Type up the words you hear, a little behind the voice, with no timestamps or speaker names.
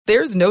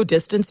There's no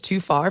distance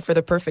too far for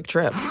the perfect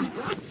trip.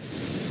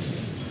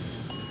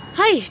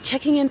 Hi,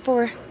 checking in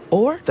for...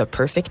 Or the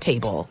perfect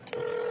table.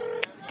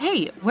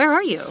 Hey, where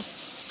are you?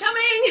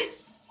 Coming!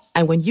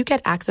 And when you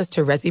get access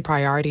to Resi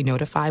Priority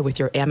Notify with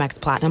your Amex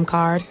Platinum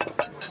card...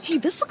 Hey,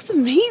 this looks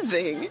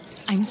amazing.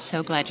 I'm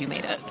so glad you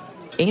made it.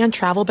 And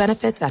travel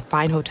benefits at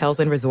fine hotels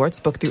and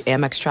resorts booked through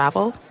Amex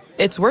Travel,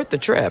 it's worth the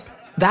trip.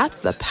 That's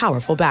the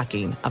powerful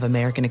backing of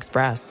American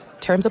Express.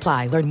 Terms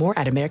apply. Learn more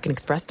at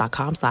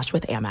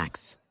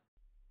americanexpress.com/withAmex.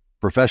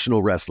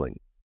 Professional wrestling,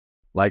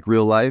 like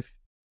real life,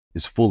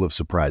 is full of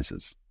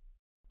surprises.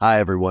 Hi,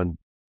 everyone.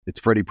 It's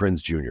Freddie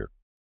Prinze Jr.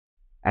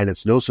 And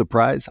it's no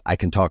surprise I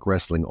can talk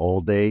wrestling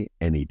all day,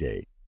 any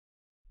day.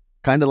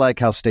 Kind of like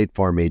how State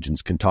Farm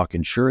agents can talk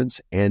insurance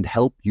and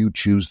help you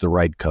choose the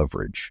right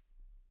coverage.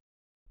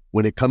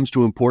 When it comes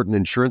to important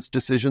insurance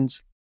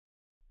decisions,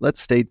 let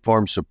State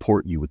Farm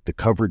support you with the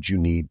coverage you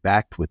need,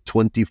 backed with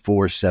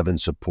 24/7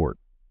 support.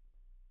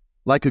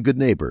 Like a good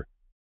neighbor,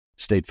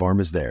 State Farm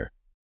is there.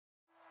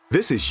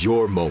 This is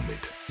your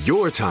moment,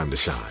 your time to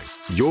shine,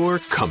 your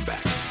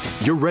comeback.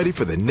 You're ready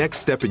for the next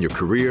step in your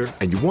career,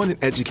 and you want an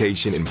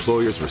education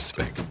employers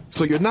respect.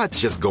 So you're not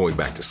just going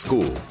back to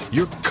school,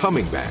 you're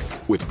coming back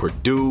with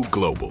Purdue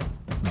Global.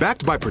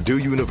 Backed by Purdue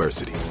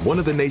University, one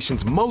of the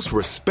nation's most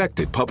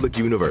respected public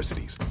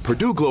universities,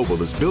 Purdue Global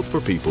is built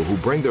for people who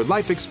bring their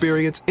life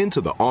experience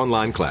into the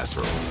online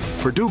classroom.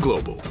 Purdue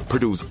Global,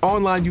 Purdue's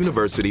online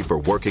university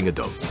for working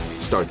adults.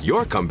 Start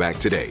your comeback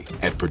today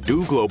at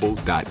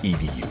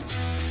purdueglobal.edu.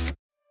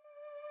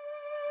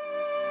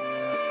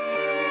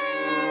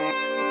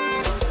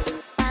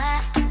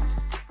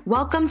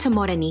 Welcome to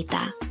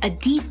Morenita, a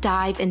deep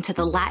dive into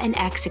the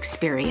Latinx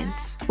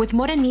experience. With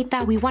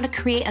Morenita, we want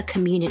to create a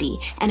community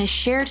and a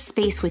shared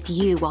space with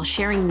you while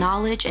sharing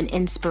knowledge and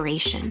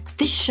inspiration.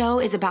 This show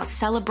is about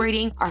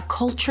celebrating our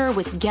culture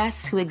with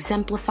guests who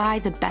exemplify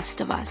the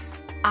best of us.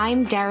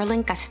 I'm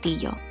Darylyn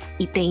Castillo,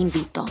 y te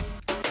invito.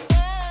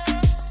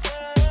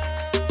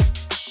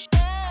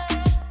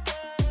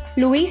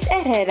 Luis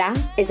Herrera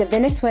is a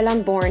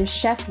Venezuelan-born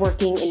chef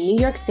working in New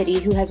York City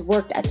who has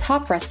worked at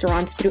top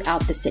restaurants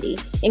throughout the city,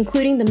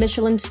 including the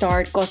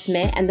Michelin-starred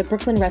Cosme and the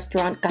Brooklyn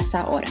restaurant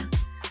Casa Hora.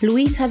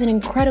 Luis has an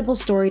incredible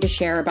story to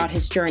share about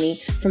his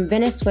journey from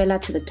Venezuela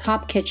to the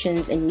top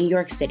kitchens in New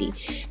York City,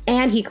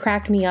 and he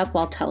cracked me up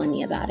while telling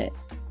me about it.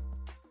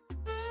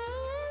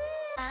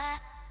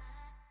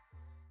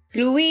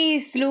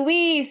 Luis,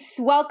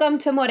 welcome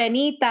to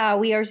Morenita.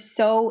 We are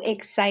so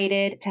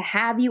excited to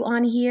have you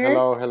on here.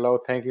 Hello.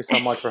 Thank you so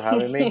much for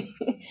having me.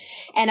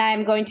 And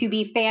I'm going to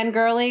be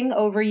fangirling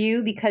over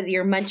you because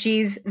your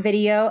Munchies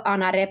video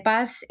on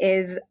arepas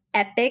is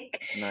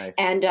epic. Nice.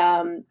 And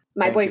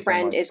my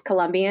boyfriend is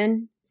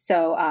Colombian,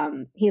 so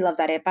he loves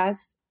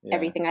arepas,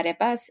 everything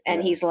arepas.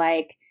 And he's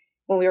like,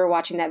 when we were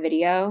watching that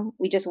video,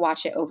 we just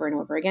watched it over and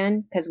over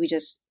again because we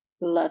just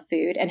love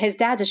food. And his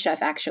dad's a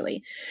chef,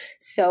 actually.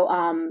 So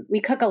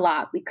we cook a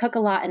lot. We cook a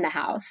lot in the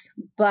house,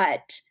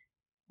 but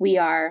we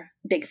are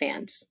big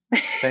fans.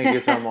 Thank you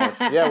so much.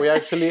 Yeah, we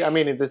actually,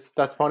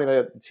 that's funny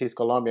that she's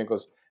Colombian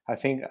because I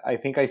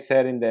think I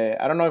said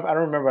I don't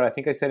remember, I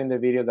think I said in the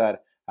video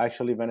that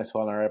actually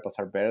Venezuelan arepas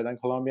are better than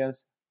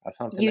Colombians. Or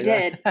something you like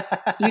did.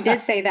 That. You did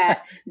say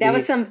that. That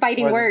was some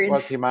fighting words.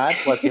 Was he mad?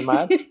 He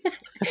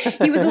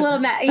was a little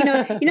mad. You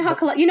know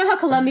how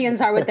Colombians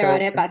are with their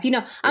arepas.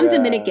 I'm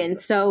Dominican,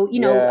 so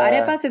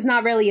arepas is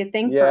not really a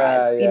thing for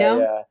us.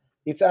 Yeah.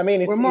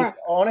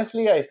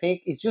 Honestly, I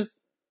think it's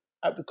just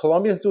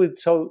Colombians do it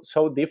so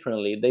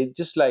differently. They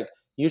just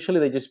usually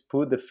they just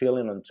put the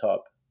filling on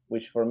top,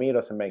 which for me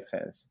doesn't make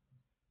sense.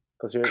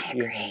 I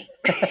agree.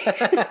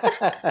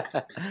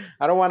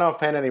 I don't want to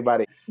offend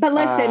anybody. But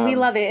listen, we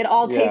love it. It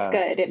all tastes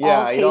good. It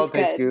all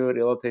tastes good.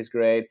 It all tastes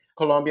great.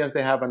 Colombians,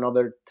 they have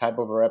another type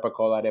of arepa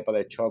called arepa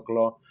de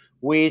choclo,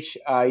 which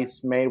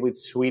is made with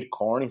sweet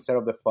corn instead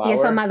of the flour.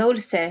 Yes, más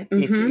dulce.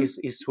 Mm-hmm.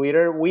 It's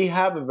sweeter. We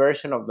have a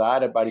version of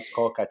that, but it's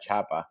called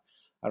cachapa.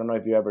 I don't know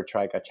if you ever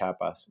tried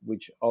cachapas,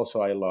 which also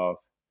I love.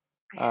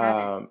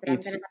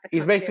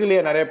 It's basically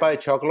an arepa de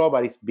choclo,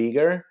 but it's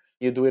bigger.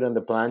 You do it on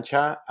the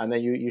plancha, and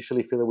then you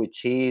usually fill it with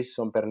cheese,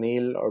 some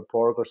pernil or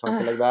pork or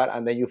something like that,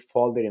 and then you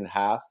fold it in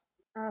half,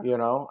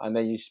 and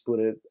then you just put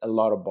a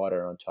lot of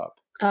butter on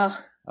top. Oh,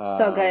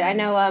 so good. I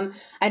know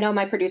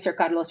my producer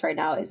Carlos right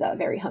now is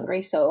very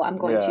hungry, so I'm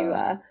going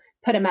to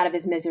put him out of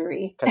his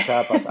misery.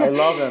 Cachapas. I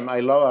love them. I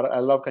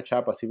love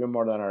cachapas even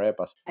more than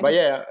arepas.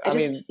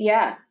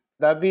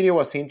 That video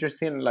was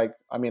interesting. I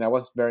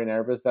was very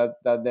nervous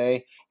that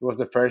day. It was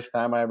the first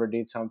time I ever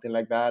did something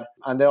like that.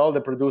 And all the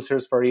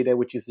producers, Faride,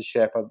 which is the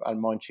chef at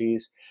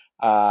Munchies,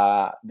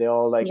 they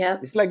all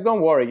it's like,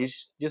 don't worry.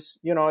 You just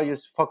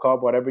fuck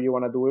up whatever you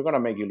want to do. We're going to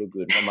make you look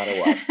good no matter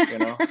what.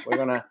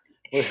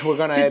 We're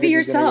gonna just be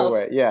yourself.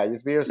 Yeah,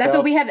 just be yourself. That's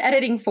what we have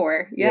editing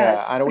for. Yes.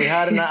 Yeah, and we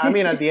had.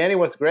 At the end it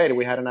was great.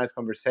 We had a nice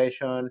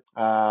conversation.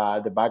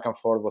 The back and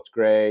forth was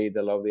great.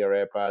 They love the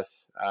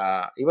arepas.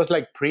 It was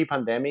like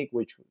pre-pandemic,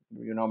 which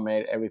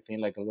made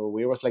everything like a little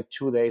weird. It was like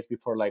 2 days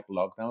before like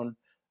lockdown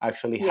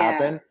actually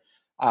happened.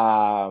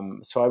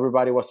 So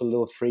everybody was a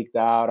little freaked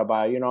out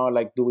about,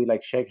 like, do we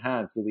like shake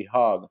hands? Do we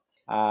hug?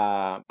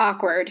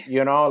 Awkward.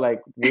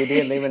 Like we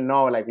didn't even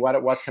know like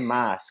what's a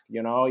mask,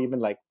 even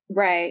like.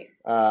 Right.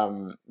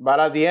 But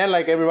at the end,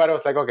 like everybody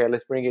was like, okay,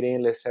 let's bring it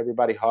in. Let's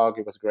everybody hug.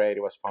 It was great.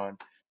 It was fun.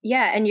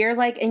 Yeah. And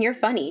you're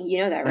funny. You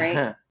know that,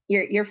 right?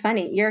 You're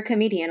funny. You're a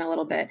comedian a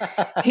little bit.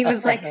 He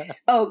was like,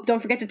 oh, don't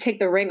forget to take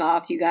the ring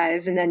off, you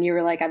guys. And then you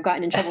were like, I've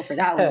gotten in trouble for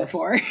that one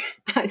before.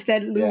 I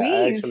said, Luis. Yeah,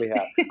 I actually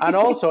have. And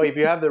also, if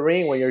you have the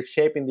ring when you're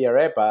shaping the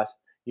arepas,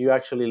 you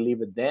actually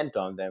leave a dent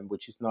on them,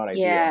 which is not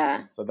ideal.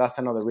 Yeah. So that's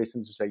another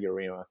reason to take your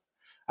ring off.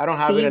 I don't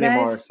have it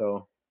anymore,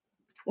 so.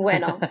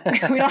 Bueno,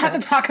 we don't have to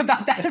talk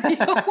about that if you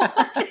don't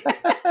want to.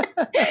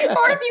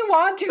 Or if you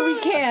want to, we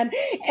can.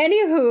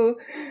 Anywho,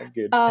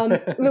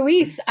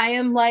 Luis, I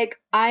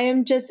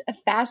am just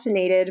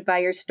fascinated by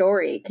your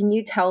story. Can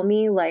you tell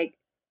me, like,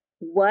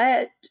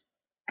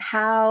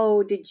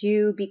 how did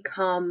you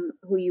become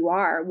who you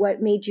are?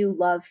 What made you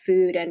love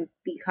food and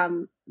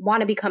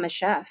want to become a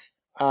chef?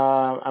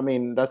 I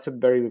mean, that's a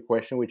very good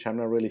question, which I'm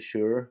not really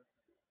sure.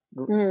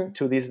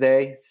 To this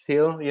day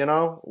still,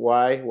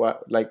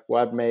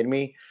 what made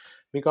me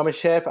become a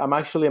chef. I'm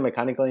actually a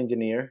mechanical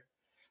engineer.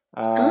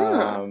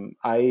 I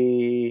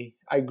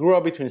grew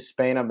up between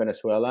Spain and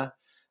Venezuela.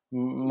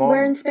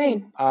 Where in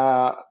Spain?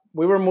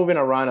 We were moving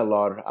around a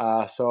lot.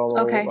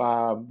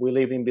 We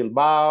lived in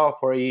Bilbao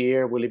for a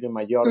year. We lived in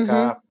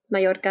Mallorca.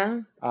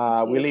 Mallorca.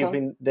 We live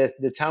in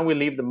the town we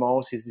live the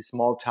most is this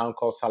small town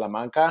called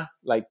Salamanca,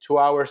 like 2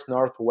 hours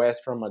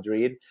northwest from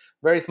Madrid.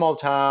 Very small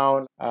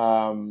town,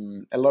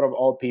 a lot of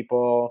old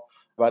people,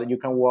 but you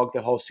can walk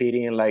the whole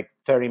city in like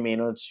 30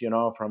 minutes,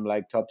 from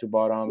like top to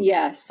bottom.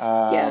 Yes.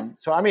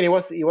 So, I mean, it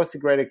was a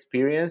great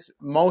experience.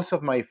 Most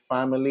of my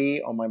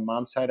family on my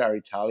mom's side are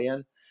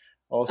Italian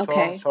also.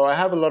 Okay. So I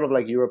have a lot of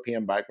like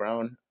European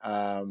background.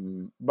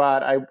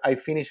 But I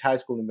finished high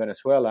school in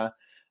Venezuela.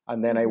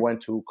 And then I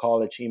went to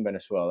college in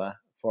Venezuela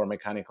for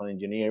mechanical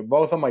engineer.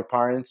 Both of my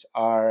parents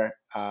are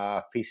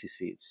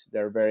physicists.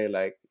 They're very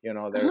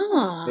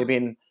they've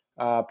been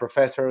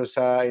professors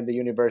in the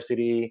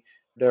university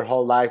their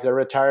whole lives. They're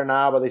retired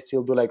now, but they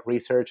still do like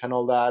research and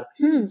all that.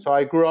 So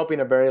I grew up in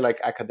a very like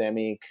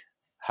academic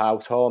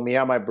household. Me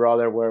and my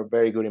brother were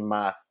very good in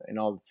math and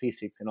all the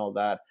physics and all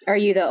that. Are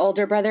you the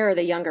older brother or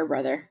the younger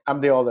brother?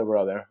 I'm the older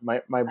brother.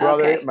 My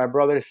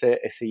brother is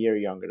a year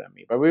younger than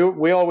me, but we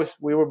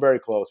were very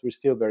close. We're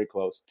still very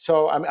close.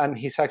 So and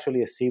he's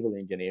actually a civil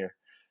engineer.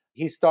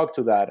 He stuck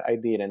to that. I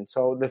didn't.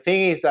 So the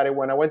thing is that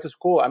when I went to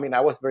school, I mean, I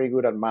was very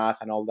good at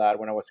math and all that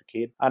when I was a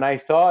kid, and I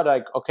thought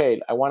like,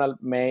 okay, I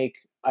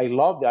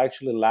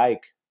actually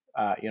like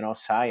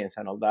science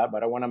and all that,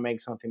 but I want to make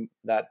something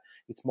that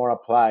it's more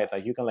applied,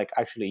 like you can like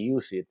actually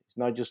use it. It's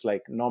not just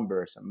like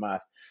numbers and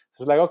math.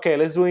 So it's like, okay,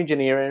 let's do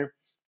engineering.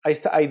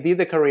 I did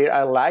the career.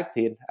 I liked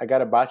it. I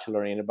got a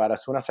bachelor in it, but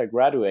as soon as I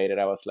graduated,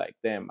 I was like,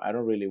 damn, I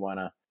don't really want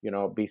to,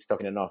 be stuck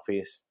in an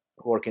office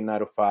working 9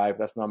 to 5.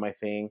 That's not my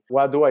thing.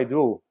 What do I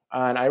do?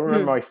 And I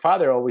remember my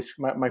father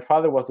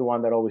was the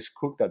one that always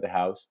cooked at the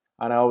house,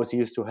 and I always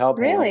used to help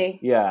him. Really?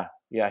 Yeah,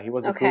 he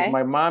was a cook.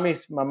 My mom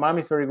is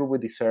very good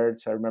with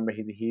desserts. I remember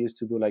he used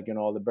to do like,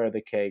 all the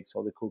birthday cakes,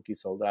 all the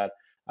cookies, all that.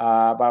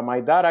 But my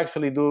dad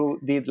actually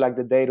did like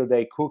the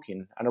day-to-day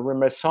cooking. And I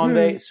remember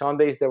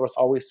Sundays there was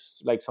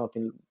always like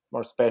something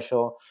more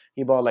special.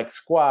 He bought like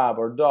squab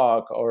or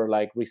duck or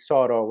like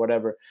risotto or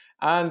whatever.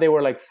 And they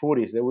were like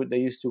foodies. They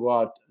used to go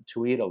out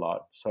to eat a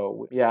lot.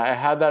 So yeah, I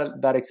had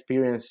that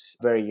experience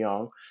very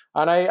young.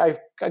 And I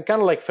kind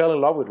of like fell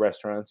in love with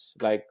restaurants,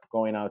 like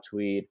going out to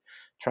eat,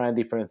 trying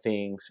different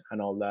things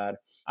and all that.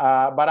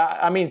 But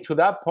I mean, to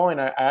that point,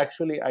 I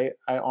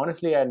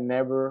honestly, I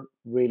never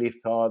really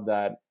thought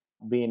that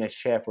being a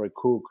chef or a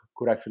cook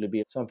could actually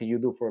be something you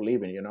do for a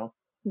living,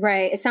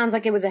 Right. It sounds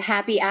like it was a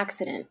happy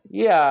accident.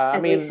 Yeah,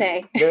 as we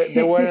say.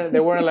 There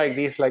weren't like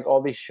these, like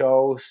all these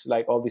shows,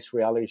 like all these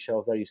reality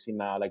shows that you see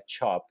now, like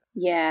Chopped,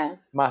 yeah,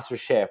 Master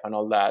Chef, and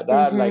all that.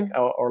 Like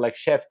or like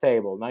Chef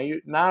Table.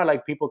 Now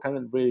like people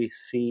can really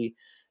see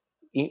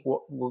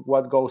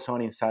what goes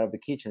on inside of the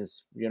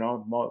kitchens.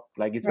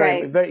 Like it's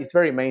it's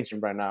very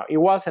mainstream right now. It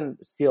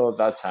wasn't still at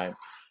that time.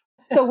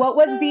 So what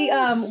was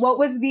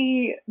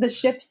the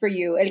shift for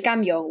you? El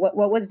cambio. What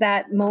was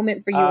that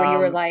moment for you where you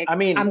were like, I'm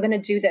going to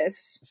do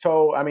this?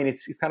 So, I mean,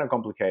 it's kind of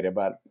complicated,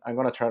 but I'm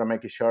going to try to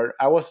make it short.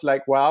 I was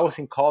like, while I was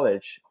in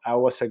college, I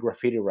was a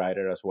graffiti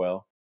writer as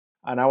well.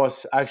 And I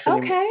was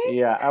actually,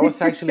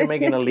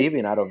 making a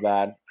living out of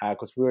that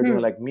because we were doing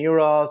like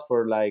murals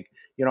for like,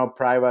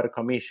 private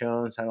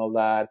commissions and all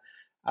that.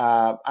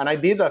 And I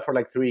did that for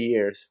like 3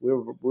 years. We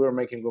were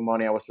making good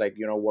money. I was like,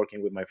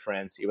 working with my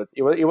friends. It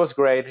was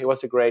great. It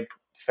was a great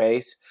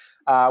phase.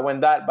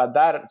 But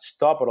that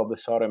stopped all of a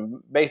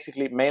sudden,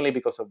 basically mainly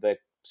because of the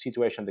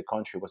situation the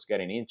country was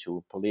getting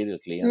into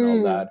politically and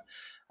all that.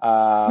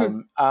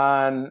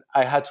 And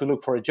I had to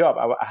look for a job.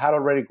 I had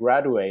already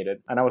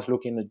graduated, and I was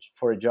looking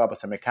for a job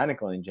as a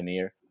mechanical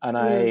engineer, and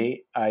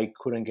I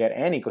couldn't get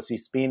any because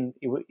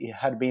it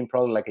had been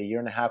probably like a year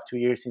and a half, 2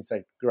 years since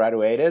I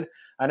graduated,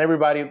 and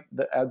everybody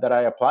that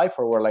I applied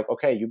for were like,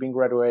 okay, you've been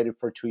graduated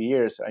for 2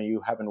 years and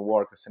you haven't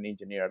worked as an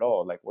engineer at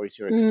all. Like, where's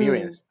your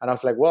experience? And I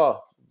was like,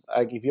 well,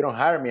 like, if you don't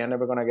hire me, I'm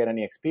never gonna get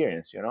any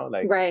experience,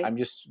 Right. I'm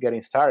just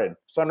getting started.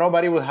 So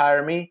nobody would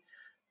hire me.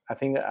 I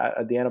think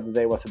at the end of the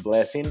day, it was a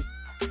blessing.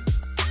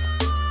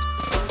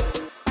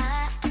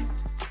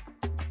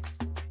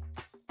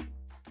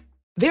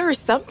 There are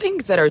some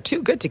things that are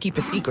too good to keep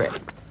a secret.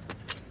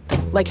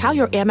 Like how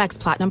your Amex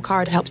Platinum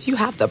card helps you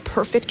have the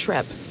perfect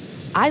trip.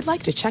 I'd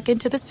like to check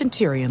into the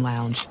Centurion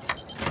Lounge.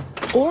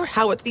 Or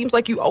how it seems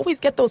like you always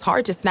get those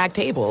hard-to-snag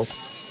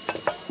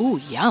tables. Ooh,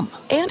 yum.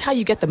 And how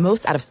you get the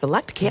most out of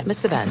select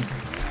can't-miss events.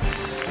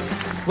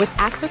 With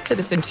access to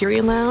the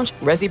Centurion Lounge,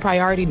 Resi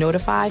Priority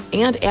Notified,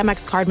 and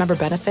Amex card member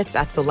benefits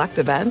at select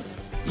events,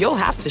 you'll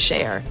have to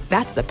share.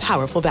 That's the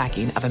powerful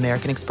backing of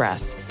American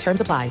Express. Terms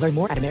apply. Learn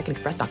more at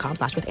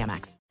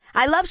americanexpress.com/withAmex.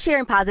 I love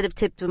sharing positive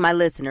tips with my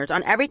listeners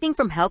on everything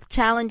from health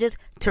challenges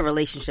to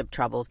relationship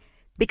troubles.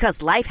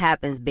 Because life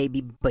happens,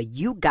 baby, but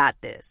you got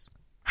this.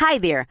 Hi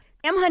there,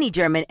 I'm Honey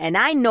German, and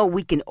I know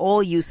we can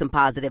all use some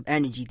positive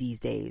energy these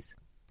days.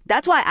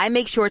 That's why I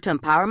make sure to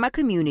empower my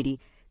community,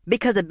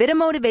 because a bit of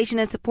motivation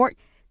and support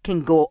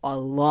can go a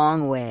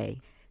long way.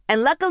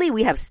 And luckily,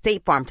 we have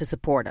State Farm to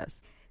support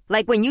us.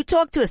 Like when you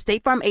talk to a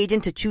State Farm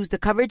agent to choose the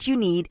coverage you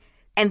need,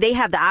 and they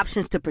have the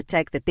options to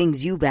protect the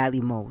things you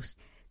value most.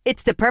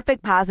 It's the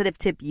perfect positive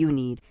tip you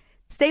need.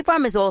 State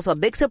Farm is also a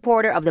big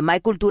supporter of the My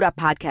Cultura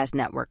podcast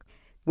network,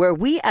 where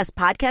we as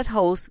podcast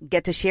hosts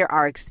get to share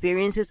our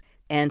experiences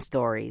and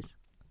stories.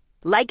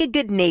 Like a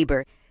good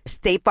neighbor,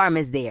 State Farm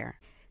is there.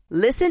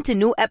 Listen to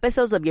new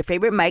episodes of your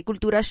favorite My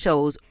Cultura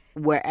shows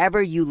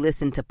wherever you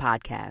listen to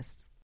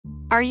podcasts.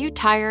 Are you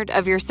tired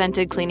of your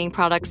scented cleaning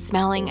products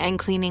smelling and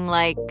cleaning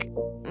like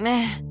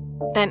meh?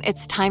 Then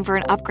it's time for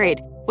an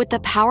upgrade with the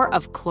power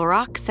of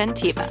Clorox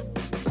Scentiva.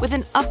 With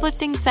an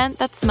uplifting scent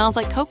that smells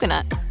like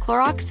coconut,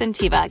 Clorox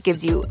Scentiva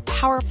gives you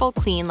powerful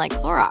clean like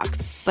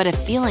Clorox, but a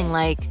feeling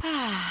like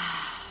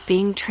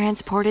being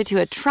transported to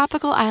a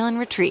tropical island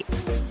retreat.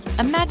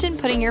 Imagine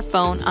putting your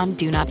phone on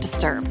Do Not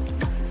Disturb,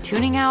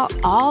 tuning out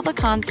all the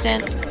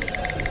constant,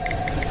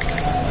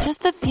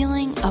 just the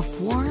feeling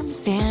of warm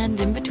sand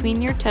in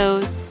between your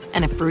toes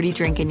and a fruity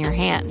drink in your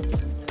hand.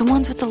 The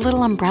ones with the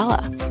little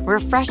umbrella.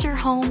 Refresh your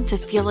home to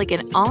feel like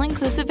an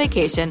all-inclusive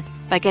vacation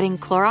by getting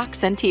Clorox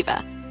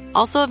Scentiva.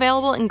 Also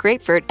available in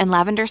grapefruit and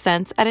lavender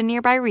scents at a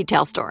nearby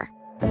retail store.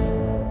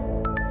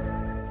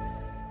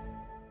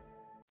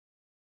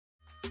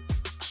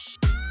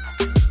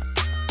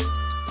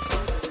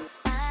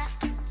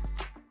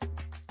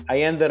 I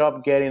ended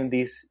up getting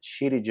this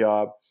shitty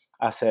job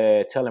as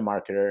a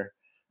telemarketer,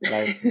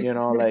 like,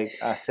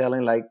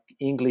 selling like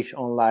English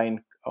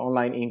online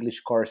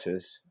English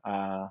courses.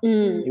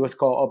 It was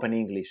called Open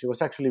English. It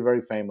was actually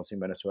very famous in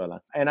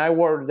Venezuela. And I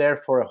worked there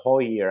for a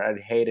whole year. I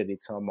hated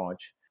it so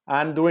much.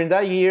 And during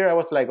that year, I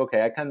was like,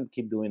 okay, I can't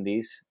keep doing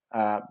this.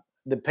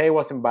 The pay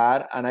wasn't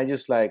bad. And I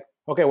just like,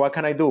 okay, what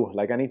can I do?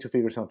 Like, I need to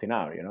figure something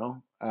out,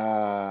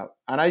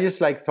 And I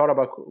just like thought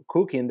about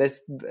cooking.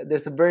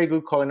 There's a very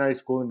good culinary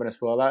school in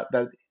Venezuela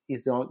that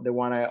is the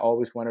one I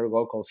always wanted to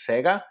go, called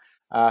SEGA.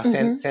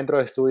 Centro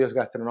de Estudios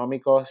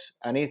Gastronómicos,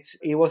 and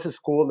it was a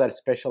school that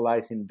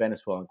specialized in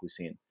Venezuelan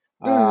cuisine.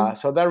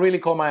 So that really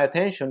caught my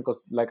attention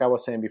because, like I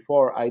was saying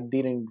before, I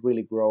didn't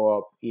really grow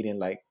up eating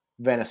like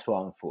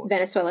Venezuelan food.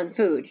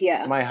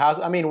 Yeah. My house,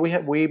 I mean,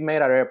 we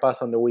made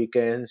arepas on the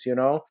weekends,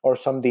 or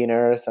some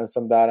dinners and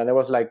some that, and there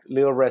was like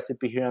little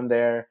recipe here and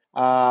there.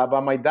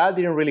 But my dad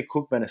didn't really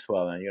cook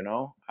Venezuelan,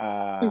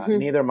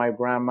 Neither my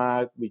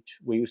grandma, which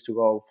we used to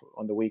go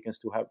on the weekends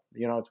to have,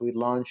 to eat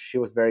lunch. She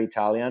was very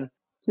Italian.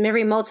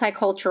 Very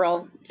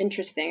multicultural.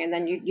 Interesting. And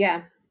then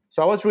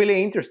So I was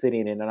really interested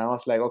in it, and I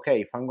was like, okay,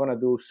 if I'm gonna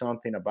do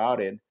something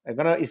about it, if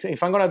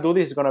I'm gonna do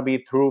this, it's gonna be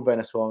through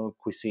Venezuelan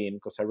cuisine,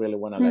 because I really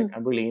wanna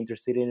I'm really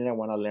interested in it. I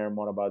wanna learn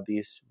more about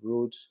these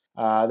roots.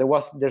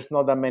 There's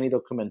not that many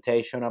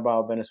documentation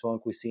about Venezuelan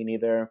cuisine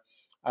either.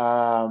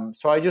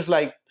 So I just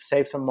like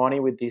saved some money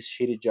with this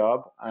shitty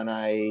job, and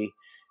I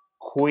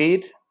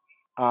quit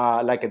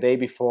like a day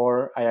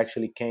before I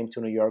actually came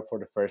to New York for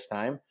the first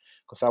time.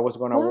 Because I was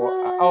gonna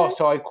work.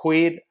 So I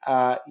quit.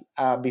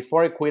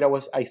 Before I quit,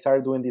 I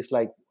started doing this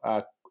like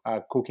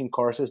cooking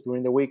courses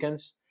during the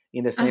weekends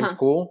in the same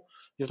school,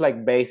 just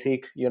like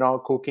basic,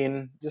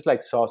 cooking, just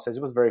like sauces.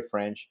 It was very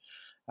French.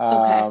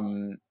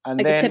 And like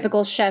then, the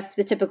typical chef,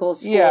 the typical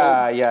school.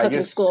 Cooking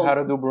just school. How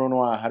to do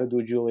brunoise, how to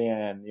do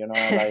julienne,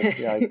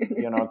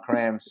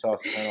 creme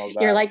sauces and all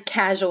that. You're like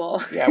casual.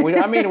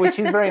 Which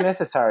is very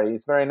necessary.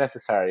 It's very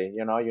necessary.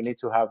 You need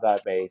to have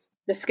that base.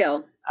 The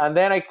skill. And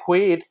then I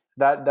quit.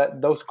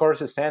 That those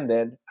courses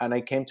ended, and I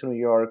came to New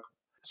York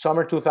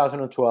summer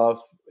 2012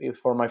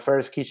 for my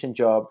first kitchen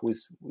job,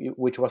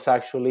 which was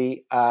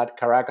actually at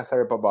Caracas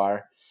Arepa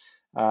Bar.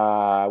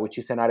 which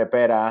is an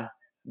arepera.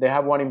 They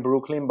have one in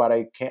Brooklyn, but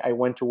I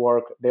went to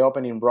work. They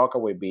open in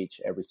Rockaway Beach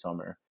every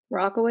summer.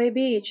 Rockaway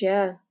Beach,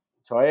 yeah.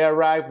 So I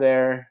arrived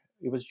there.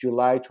 It was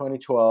July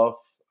 2012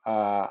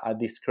 at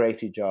this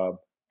crazy job.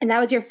 And that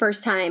was your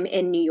first time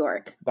in New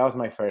York? That was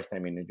my first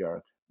time in New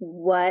York.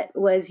 What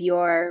was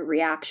your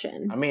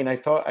reaction? I mean, I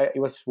thought it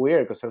was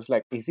weird because I was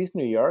like, "Is this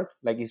New York?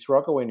 Like, is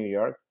Rockaway New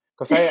York?"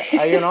 Because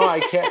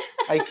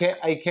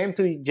I came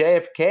to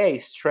JFK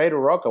straight to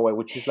Rockaway,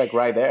 which is like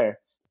right there.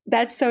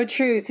 That's so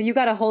true. So you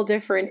got a whole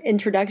different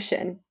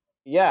introduction.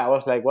 Yeah, I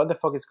was like, "What the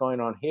fuck is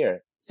going on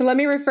here?" So let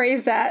me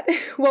rephrase that.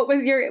 What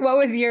was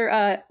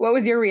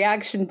your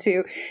reaction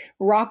to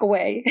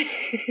Rockaway?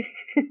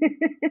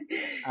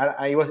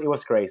 It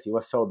was crazy. It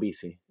was so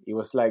busy. It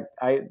was like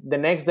the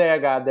next day I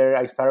got there,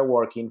 I started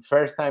working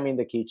first time in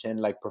the kitchen,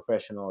 like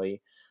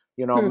professionally,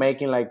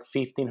 making like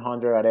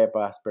 1,500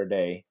 arepas per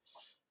day.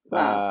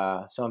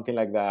 Wow. Something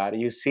like that.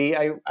 You see,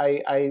 I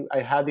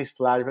had this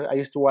flashback. I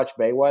used to watch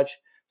Baywatch,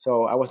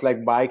 so I was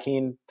like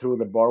biking through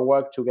the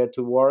boardwalk to get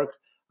to work.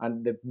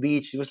 And the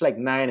beach, it was like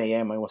 9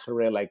 a.m. I was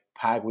already like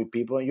packed with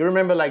people. You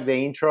remember like the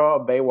intro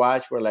of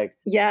Baywatch where like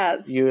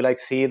yes, you like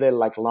see the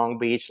like Long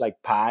Beach like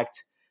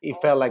packed. It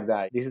felt like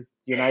that. This is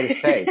United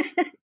States.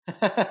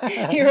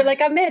 You were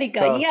like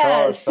America,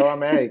 yes. So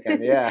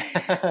American, yeah.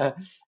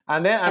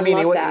 And then I mean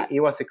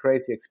it was a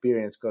crazy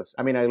experience because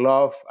I mean I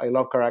love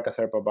Caracas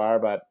Arepa Bar,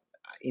 but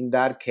in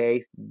that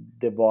case,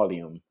 the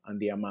volume and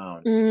the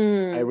amount.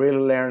 I really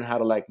learned how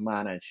to like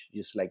manage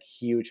just like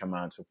huge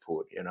amounts of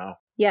food,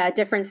 Yeah, a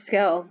different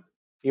skill.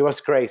 It was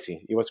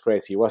crazy. It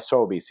was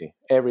so busy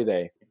every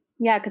day.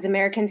 Yeah, because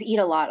Americans eat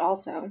a lot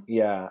also.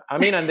 Yeah. I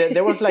mean, and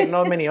there was like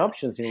not many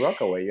options in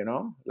Rockaway,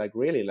 like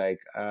really like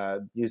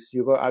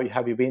you go,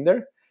 have you been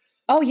there?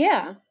 Oh,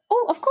 yeah.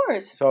 Oh, of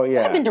course. So,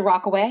 yeah. I've been to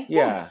Rockaway.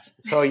 Yeah. Yes.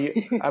 So,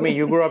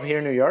 you grew up here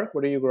in New York?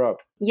 Where do you grow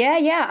up?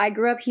 Yeah. I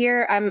grew up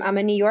here. I'm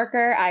a New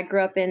Yorker. I grew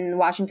up in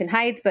Washington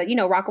Heights, but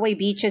Rockaway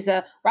Beach is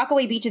a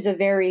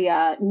very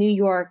New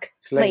York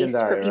place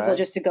for people right?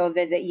 just to go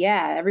visit.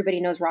 Yeah, everybody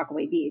knows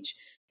Rockaway Beach.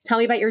 Tell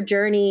me about your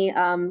journey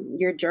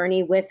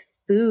with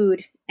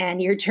food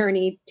and your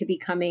journey to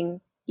becoming,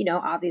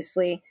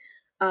 obviously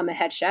a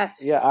head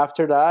chef. Yeah,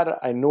 after that,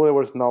 I knew there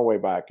was no way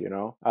back,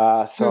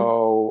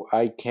 So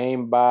I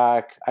came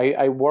back.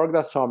 I worked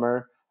that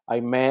summer.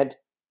 I met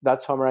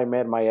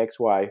my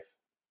ex-wife,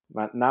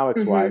 now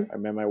ex-wife. I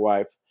met my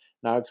wife,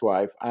 now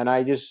ex-wife. And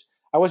I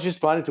was just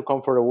planning to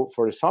come for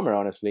the summer,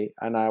 honestly.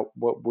 And I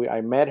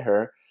met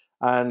her.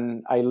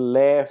 And I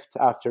left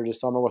after the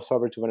summer was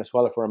over to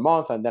Venezuela for a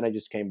month, and then I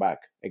just came back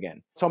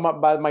again. So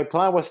my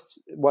plan was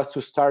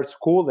to start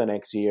school the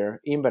next year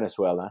in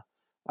Venezuela.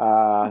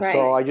 Right.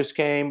 So I just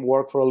came,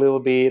 worked for a little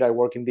bit. I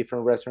worked in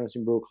different restaurants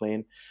in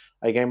Brooklyn.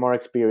 I gained more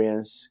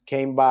experience,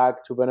 came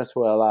back to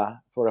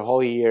Venezuela for a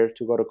whole year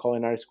to go to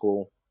culinary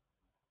school.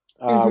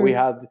 We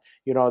had,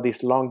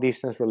 this long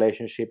distance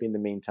relationship in the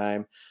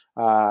meantime.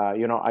 I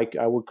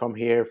would come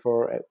here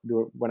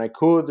when I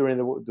could during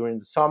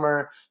the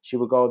summer. She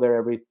would go there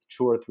every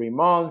 2 or 3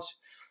 months.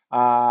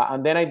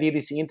 And then I did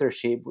this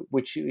internship,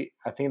 which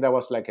I think that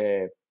was like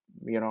a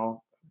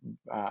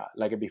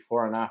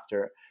before and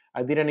after.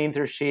 I did an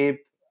internship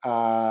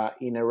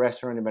in a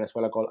restaurant in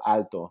Venezuela called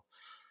Alto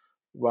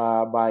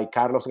by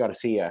Carlos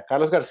Garcia.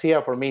 Carlos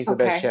Garcia, for me, is the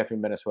best chef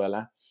in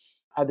Venezuela.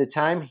 At the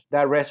time,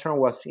 that restaurant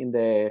was in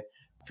the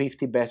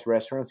 50 best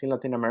restaurants in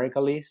Latin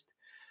America list.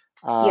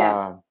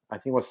 I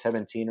think it was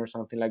 17 or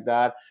something like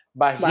that.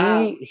 But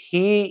wow.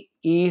 He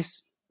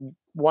is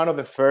one of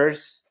the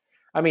first.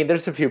 I mean,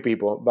 there's a few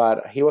people,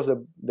 but he was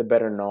the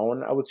better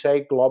known, I would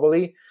say,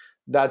 globally,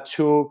 that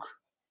took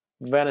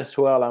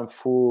Venezuelan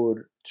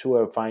food to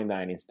a fine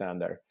dining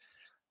standard.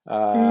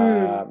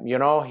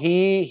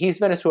 He's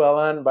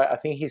Venezuelan, but I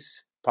think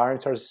his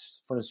parents are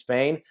from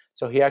Spain.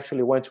 So he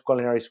actually went to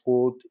culinary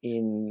school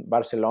in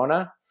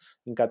Barcelona,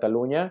 in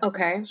Catalonia.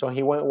 Okay. So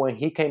when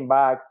he came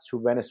back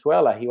to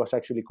Venezuela, he was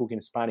actually cooking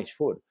Spanish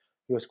food.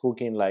 He was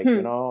cooking like,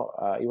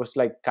 it was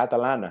like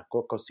Catalana,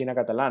 cocina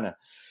Catalana.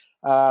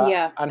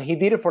 And he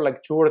did it for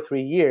like 2 or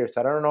 3 years.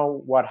 I don't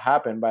know what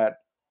happened, but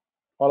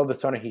all of a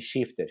sudden he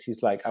shifted.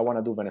 He's like, I want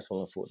to do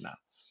Venezuelan food now.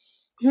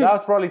 That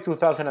was probably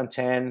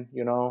 2010,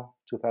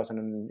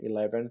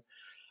 2011.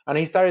 And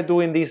he started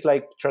doing these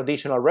like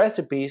traditional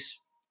recipes,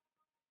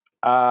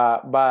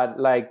 but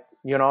like,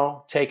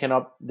 taken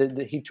up,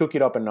 he took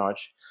it up a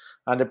notch.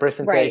 And the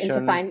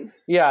presentation,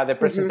 the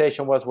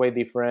presentation was way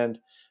different.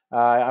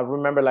 I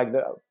remember like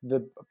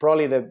the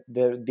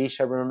dish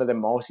I remember the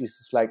most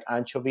is like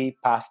anchovy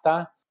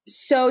pasta.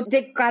 So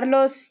did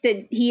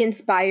he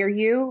inspire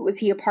you? Was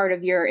he a part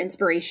of your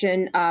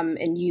inspiration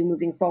and you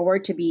moving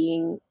forward to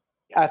being?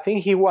 I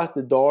think he was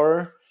the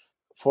door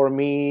for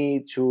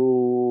me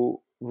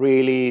to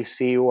really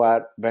see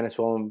what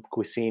Venezuelan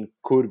cuisine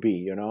could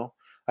be,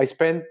 I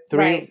spent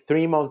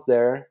three months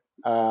there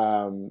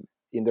in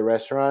the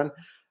restaurant.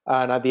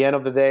 And at the end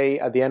of the day,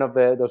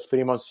 those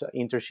 3 months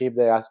internship,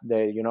 they asked,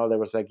 they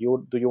was like,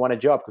 do you want a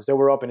job? Because they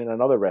were opening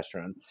another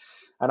restaurant.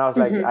 And I was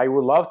like, I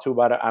would love to,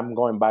 but I'm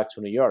going back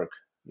to New York.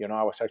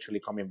 I was actually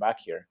coming back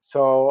here.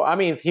 So, I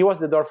mean, he was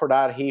the door for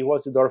that. He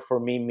was the door for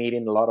me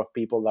meeting a lot of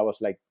people that was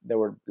like, they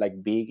were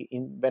like big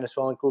in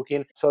Venezuelan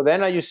cooking. So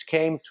then I just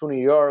came to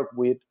New York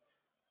with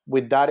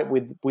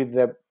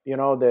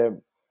the,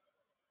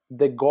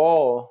 the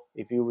goal,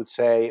 if you would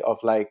say, of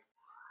like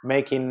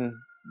making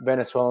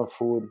Venezuelan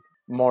food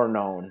more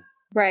known.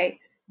 Right.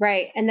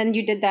 And then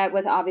you did that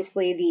with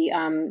obviously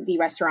the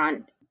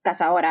restaurant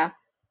Casa Hora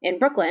in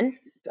Brooklyn.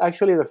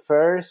 Actually, the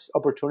first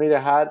opportunity I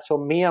had, so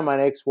me and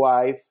my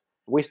ex-wife,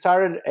 we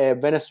started a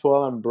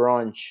Venezuelan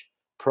brunch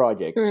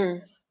project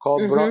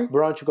called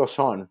Brunch Goes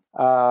On.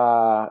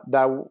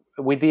 That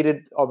we did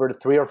it over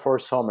 3 or 4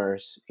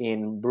 summers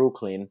in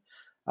Brooklyn.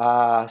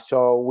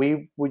 So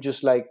we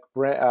just like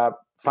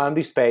found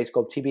this space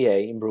called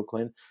TBA in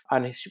Brooklyn.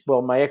 And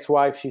my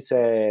ex-wife, she's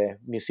a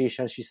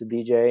musician, she's a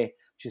DJ,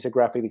 she's a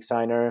graphic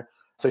designer.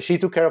 So she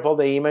took care of all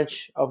the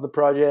image of the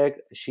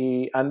project.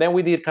 And then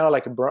we did kind of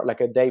like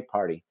a day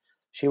party.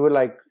 She would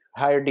like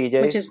hire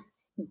DJs, which is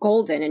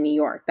golden in New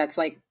York. That's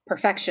like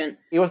perfection.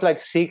 It was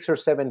like 6 or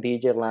 7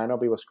 DJ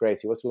lineup. It was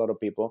crazy. It was a lot of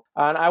people.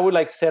 And I would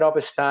like set up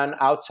a stand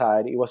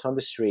outside. It was on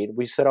the street.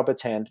 We set up a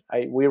tent.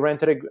 We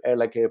rented a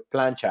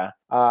plancha.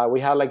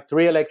 We had like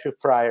 3 electric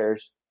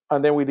fryers.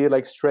 And then we did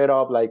like straight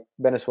up like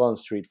Venezuelan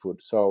street food.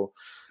 So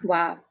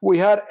wow, we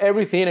had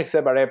everything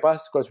except arepas,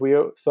 because we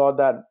thought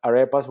that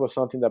arepas was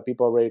something that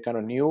people already kind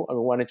of knew, and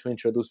we wanted to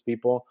introduce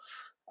people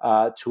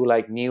to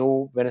like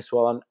new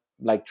Venezuelan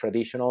like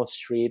traditional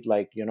street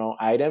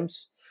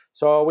items.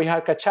 So we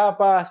had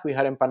cachapas, we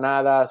had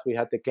empanadas, we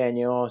had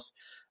tequeños.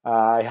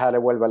 I had a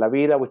Vuelva la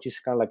Vida, which is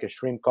kind of like a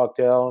shrimp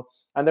cocktail,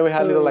 and then we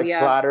had little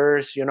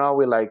platters,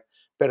 with like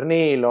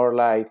pernil or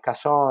like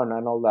cazón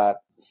and all that.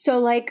 So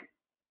like,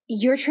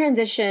 your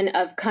transition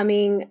of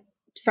coming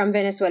from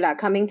Venezuela,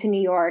 coming to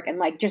New York, and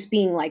like just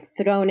being like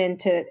thrown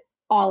into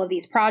all of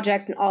these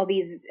projects and all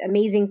these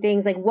amazing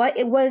things, like what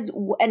it was,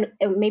 and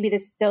maybe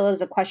this still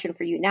is a question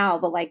for you now,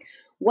 but like,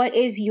 what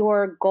is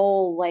your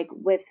goal like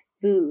with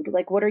food?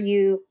 Like, what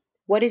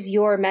is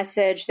your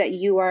message that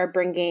you are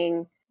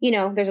bringing?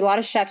 There's a lot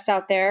of chefs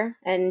out there,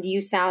 and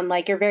you sound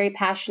like you're very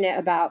passionate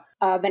about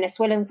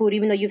Venezuelan food,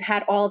 even though you've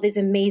had all these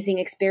amazing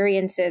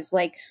experiences.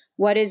 Like,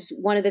 what is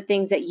one of the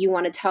things that you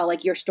want to tell,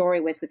 like, your story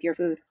with your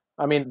food?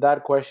 I mean,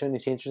 that question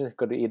is interesting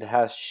because it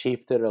has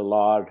shifted a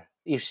lot.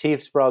 It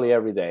shifts probably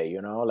every day,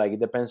 like it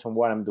depends on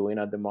what I'm doing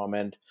at the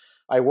moment.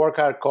 I work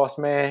at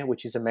Cosme,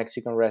 which is a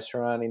Mexican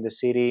restaurant in the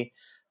city.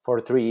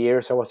 For 3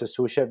 years, I was a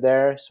sous chef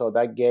there. So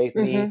that gave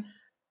me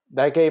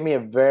a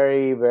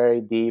very,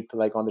 very deep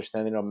like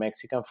understanding of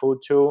Mexican food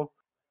too.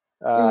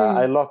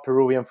 I love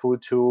Peruvian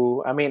food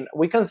too. I mean,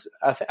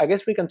 I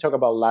guess we can talk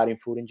about Latin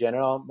food in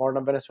general more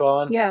than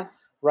Venezuelan. Yeah.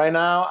 Right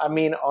now, I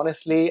mean,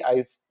 honestly,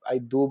 I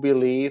do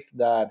believe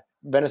that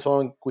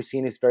Venezuelan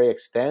cuisine is very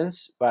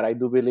extensive, but I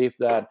do believe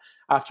that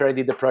after I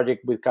did the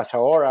project with Casa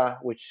Hora,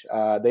 which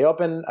they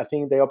opened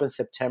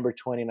September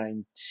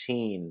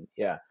 2019.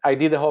 Yeah. I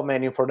did the whole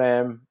menu for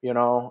them.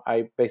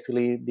 I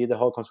basically did the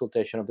whole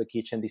consultation of the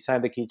kitchen,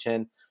 designed the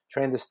kitchen,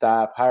 trained the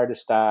staff, hired the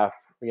staff,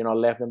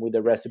 left them with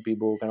the recipe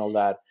book and all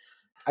that.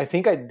 I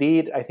think I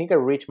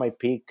reached my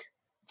peak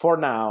for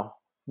now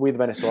with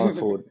Venezuelan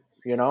food.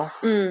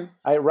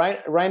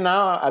 Right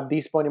now at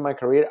this point in my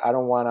career, I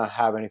don't want to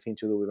have anything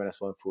to do with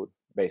Venezuelan food,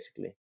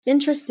 basically.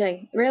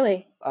 Interesting.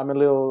 Really? I'm a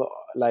little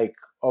like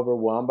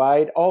overwhelmed by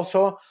it.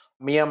 Also,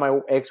 me and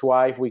my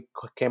ex-wife, we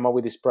came up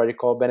with this project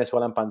called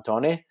Venezuelan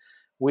Pantone,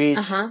 which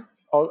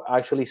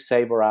actually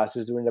saved our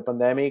asses during the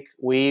pandemic.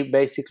 We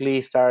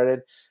basically started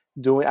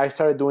doing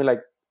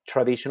like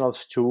traditional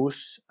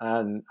stews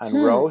and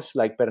roasts,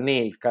 like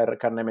pernil,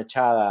 carne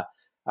mechada,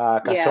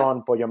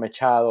 cazón, pollo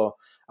mechado.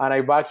 And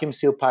I vacuum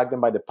seal pack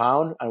them by the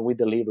pound, and we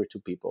deliver to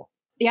people.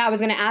 Yeah, I was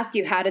going to ask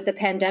you, how did the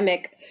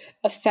pandemic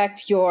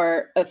affect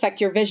your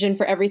vision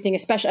for everything?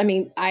 Especially, I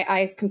mean,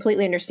 I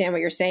completely understand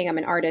what you're saying. I'm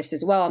an artist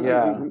as well.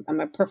 I'm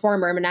a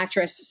performer. I'm an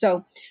actress.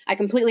 So I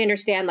completely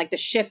understand like the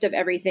shift of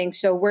everything.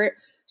 So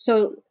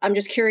I'm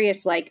just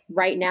curious, like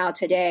right now,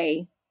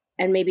 today,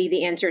 and maybe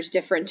the answer is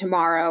different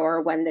tomorrow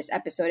or when this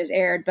episode is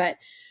aired, but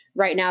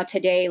right now,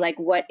 today, like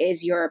what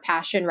is your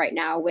passion right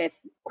now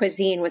with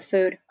cuisine, with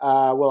food?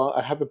 Well,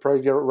 I have a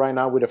project right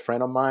now with a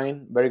friend of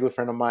mine, very good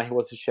friend of mine. He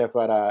was a chef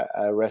at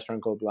a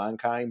restaurant called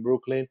Blanca in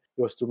Brooklyn.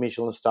 He was 2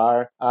 Michelin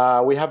star.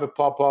 We have a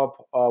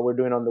pop-up we're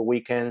doing on the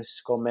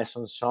weekends called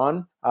Maison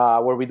Son,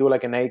 where we do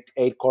like an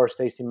 8-course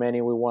tasting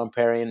menu with one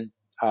pairing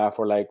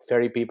for like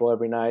 30 people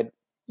every night.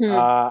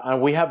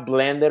 And we have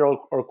blended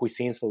our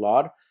cuisines a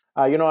lot.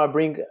 I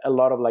bring a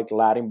lot of like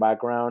Latin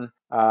background.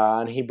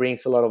 And he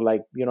brings a lot of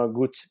like,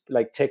 good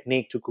like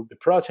technique to cook the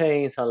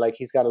proteins, and like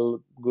he's got a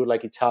good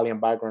like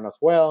Italian background as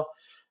well.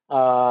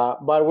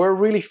 But we're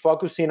really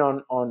focusing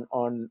on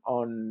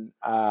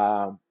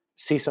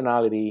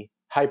seasonality,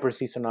 hyper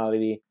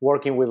seasonality,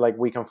 working with like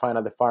we can find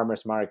at the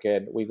farmers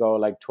market. We go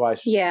like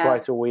twice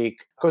a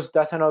week, because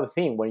that's another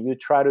thing. When you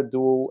try to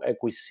do a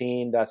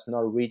cuisine that's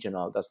not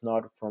regional, that's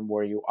not from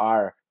where you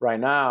are right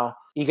now,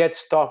 you get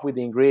stuff with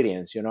the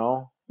ingredients,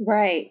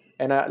 Right.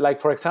 And like,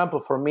 for example,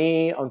 for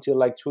me, until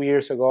like 2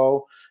 years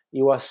ago,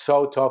 it was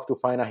so tough to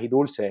find ají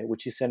dulce,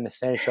 which is an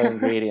essential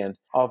ingredient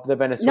of the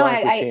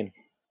Venezuelan cuisine.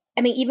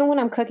 I mean, even when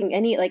I'm cooking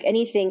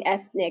anything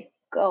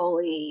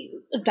ethnically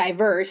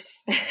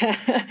diverse,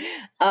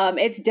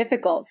 it's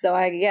difficult. So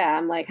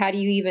I'm like, how do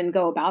you even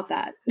go about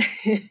that?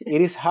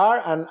 It is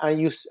hard, and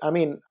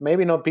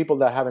maybe not people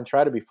that haven't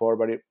tried it before,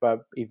 but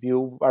if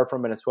you are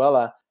from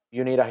Venezuela,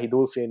 you need ají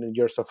dulce in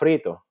your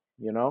sofrito.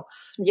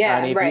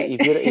 Yeah, and right.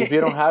 if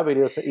you don't have it,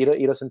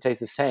 it doesn't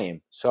taste the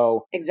same.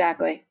 So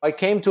exactly, I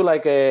came to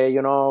like a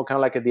kind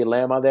of like a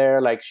dilemma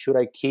there. Like, should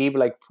I keep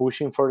like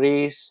pushing for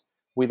this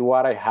with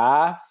what I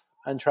have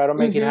and try to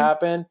make it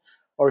happen,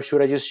 or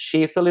should I just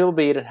shift a little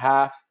bit and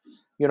have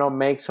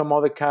make some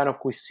other kind of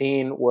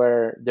cuisine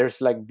where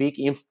there's like big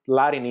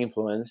Latin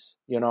influence,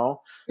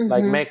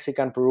 like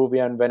Mexican,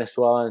 Peruvian,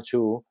 Venezuelan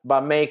too,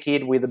 but make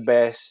it with the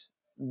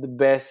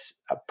best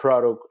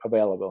product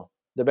available.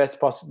 The best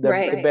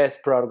the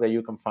best product that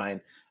you can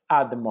find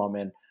at the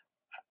moment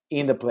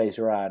in the place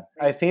you're at.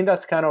 I think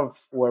that's kind of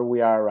where we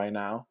are right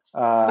now.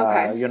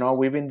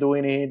 We've been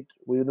doing it.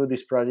 We do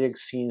this project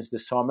since the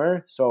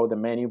summer, so the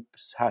menu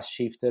has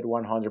shifted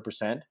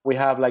 100%. We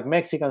have like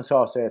Mexican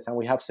sauces and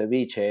we have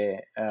ceviche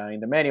in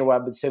the menu.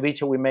 But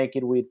ceviche, we make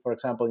it with, for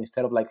example,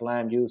 instead of like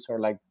lime juice or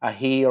like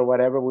ají or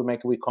whatever, we make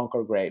it with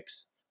Concord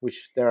grapes,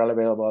 which they're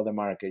available at the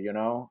market.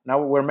 Now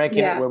we're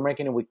making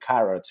it with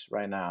carrots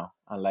right now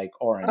and like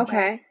orange.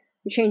 Okay.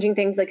 Changing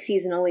things like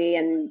seasonally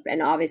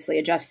and obviously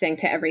adjusting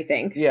to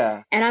everything.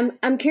 Yeah. And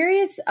I'm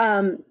curious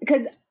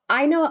because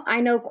I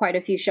know quite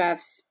a few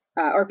chefs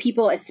or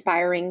people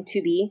aspiring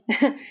to be.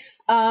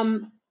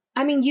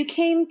 I mean, you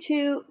came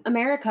to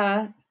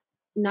America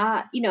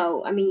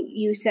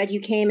you said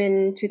you came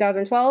in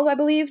 2012, I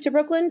believe, to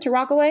Brooklyn, to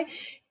Rockaway.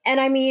 And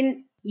I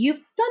mean,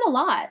 you've done a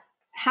lot.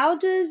 How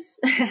does,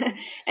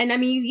 and I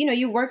mean,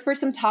 you work for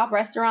some top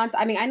restaurants.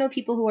 I mean, I know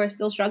people who are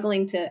still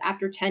struggling to,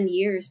 after 10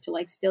 years, to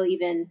like still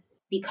even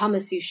become a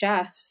sous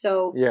chef.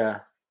 So yeah,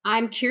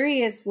 I'm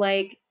curious,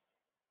 like,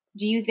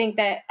 do you think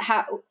that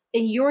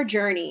in your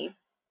journey,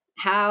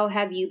 how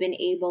have you been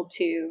able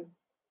to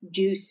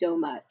do so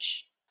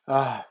much?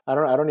 I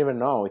don't even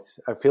know.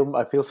 I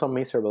feel so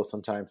miserable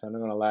sometimes. I'm not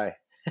gonna lie.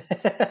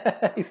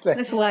 It's like,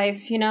 this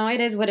life,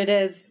 it is what it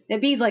is. It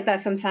bees like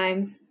that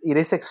sometimes. It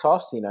is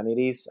exhausting, and it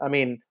is. I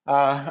mean,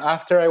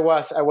 after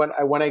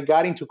when I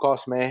got into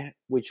Cosme,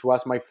 which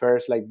was my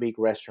first like big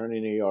restaurant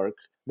in New York,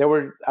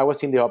 I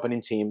was in the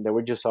opening team. They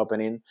were just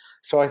opening.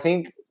 So I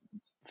think,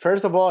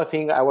 first of all,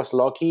 I was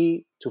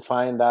lucky to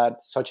find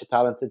that such a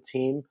talented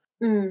team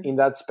in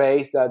that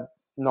space that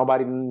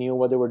nobody knew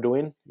what they were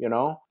doing.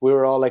 We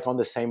were all like on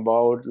the same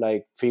boat,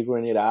 like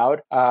figuring it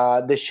out.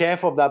 The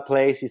chef of that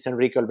place is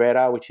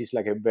Herrera, which is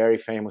like a very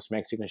famous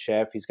Mexican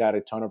chef. He's got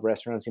a ton of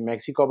restaurants in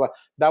Mexico, but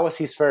that was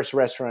his first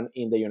restaurant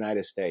in the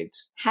United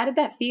States. How did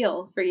that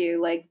feel for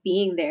you, like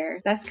being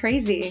there? That's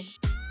crazy.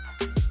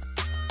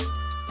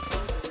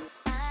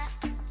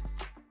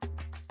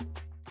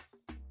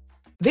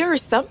 There are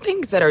some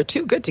things that are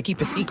too good to keep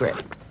a secret.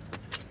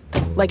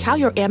 Like how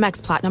your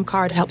Amex Platinum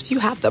card helps you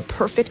have the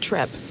perfect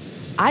trip.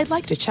 I'd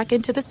like to check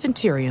into the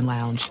Centurion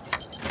Lounge.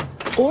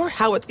 Or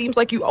how it seems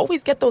like you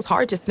always get those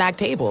hard-to-snag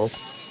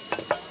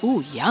tables.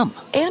 Ooh, yum.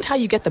 And how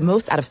you get the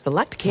most out of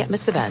select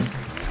can't-miss events.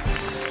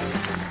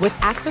 With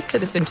access to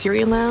the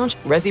Centurion Lounge,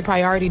 Resi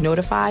Priority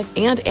Notified,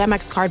 and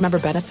Amex card member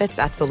benefits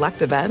at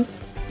select events,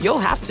 you'll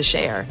have to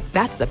share.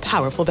 That's the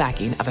powerful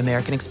backing of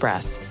American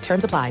Express.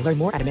 Terms apply. Learn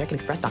more at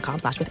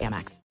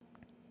americanexpress.com/withAmex.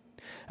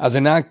 As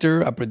an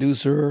actor, a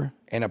producer,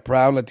 and a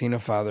proud Latino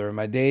father,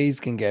 my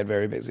days can get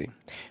very busy,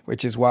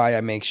 which is why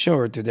I make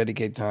sure to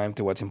dedicate time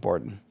to what's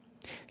important.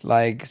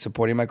 Like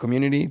supporting my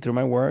community through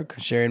my work,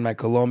 sharing my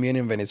Colombian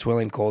and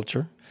Venezuelan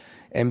culture,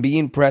 and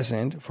being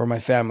present for my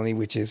family,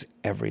 which is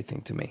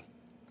everything to me.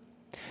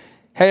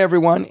 Hey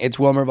everyone, it's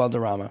Wilmer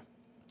Valderrama.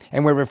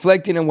 And we're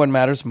reflecting on what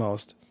matters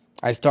most.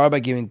 I start by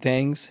giving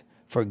thanks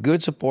for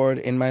good support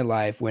in my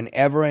life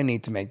whenever I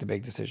need to make the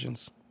big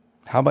decisions.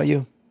 How about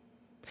you?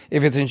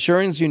 If it's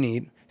insurance you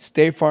need,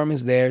 State Farm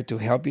is there to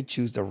help you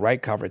choose the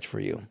right coverage for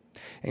you.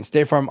 And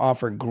State Farm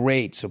offers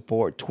great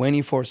support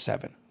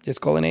 24/7.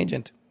 Just call an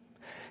agent.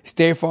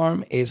 State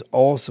Farm is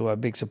also a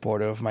big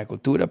supporter of my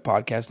Cultura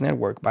podcast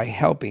network by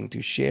helping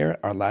to share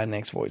our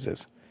Latinx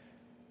voices.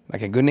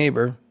 Like a good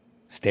neighbor,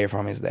 State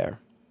Farm is there.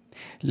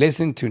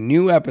 Listen to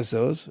new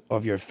episodes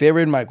of your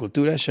favorite My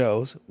Cultura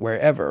shows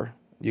wherever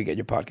you get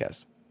your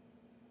podcasts.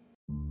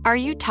 Are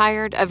you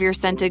tired of your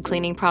scented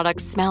cleaning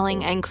products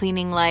smelling and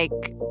cleaning like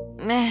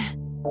meh?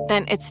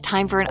 Then it's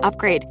time for an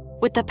upgrade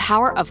with the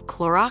power of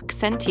Clorox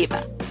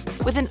Scentiva.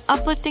 With an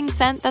uplifting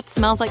scent that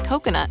smells like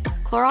coconut,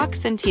 Clorox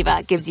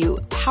Scentiva gives you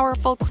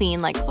powerful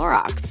clean like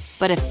Clorox,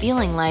 but a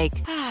feeling like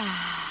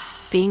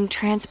being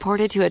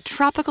transported to a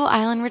tropical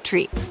island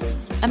retreat.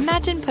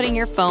 Imagine putting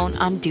your phone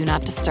on Do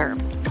Not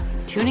Disturb,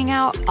 tuning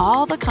out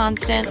all the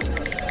constant,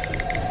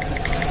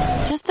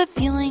 just the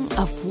feeling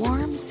of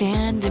warm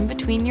sand in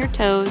between your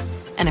toes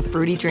and a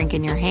fruity drink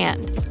in your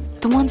hand.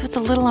 The ones with the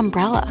little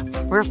umbrella.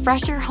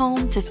 Refresh your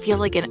home to feel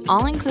like an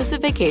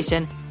all-inclusive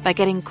vacation by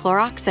getting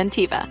Clorox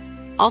Scentiva.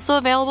 Also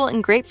available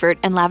in grapefruit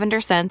and lavender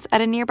scents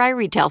at a nearby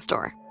retail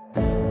store.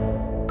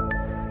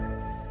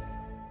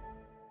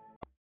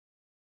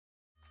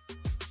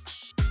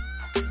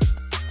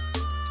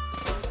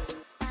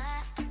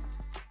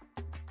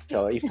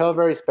 It felt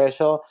very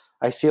special.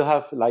 I still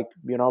have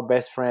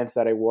best friends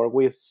that I work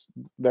with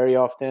very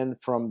often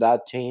from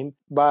that team.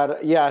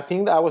 But yeah, I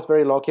think that I was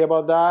very lucky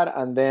about that.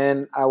 And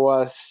then I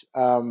was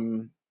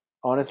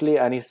honestly,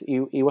 and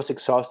it was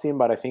exhausting,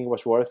 but I think it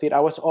was worth it. I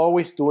was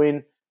always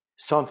doing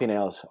something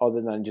else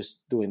other than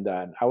just doing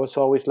that. I was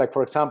always like,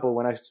 for example,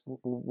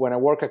 when I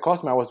work at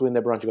Cosmo, I was doing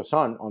the brunch goes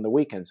on the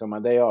weekends on my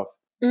day off.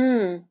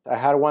 I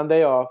had one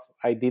day off.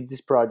 I did this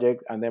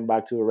project and then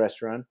back to the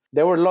restaurant.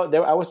 I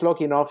was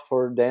lucky enough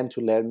for them to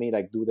let me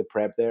do the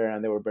prep there,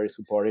 and they were very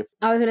supportive.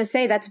 I was going to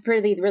say that's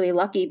pretty really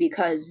lucky,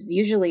 because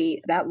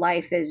usually that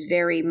life is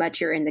very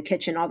much you're in the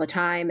kitchen all the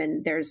time,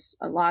 and there's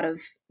a lot of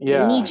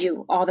they need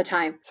you all the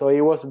time. So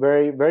it was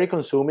very, very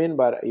consuming,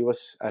 but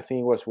I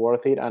think it was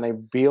worth it, and I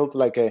built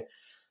a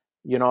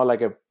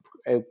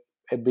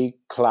big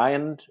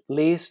client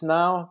list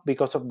now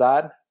because of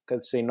that,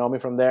 because they know me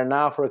from there.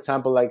 Now, for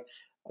example,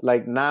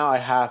 now I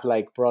have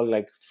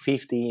probably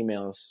 50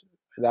 emails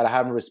that I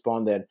haven't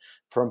responded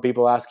from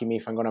people asking me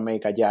if I'm going to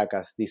make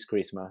hallacas this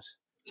Christmas.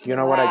 You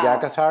know what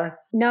hallacas are?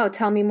 No,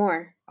 tell me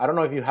more. I don't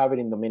know if you have it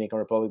in Dominican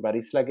Republic, but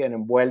it's like an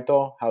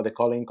envuelto, how they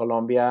call it in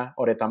Colombia,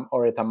 or a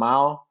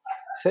tamal.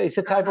 So it's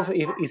a type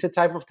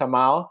of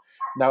tamal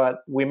that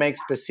we make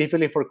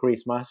specifically for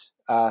Christmas.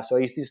 So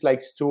it's this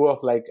stew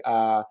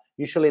of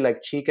usually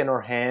chicken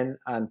or hen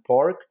and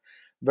pork.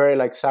 Very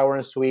sour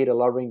and sweet, a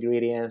lot of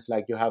ingredients.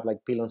 You have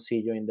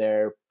piloncillo in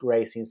there,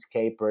 raisins,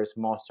 capers,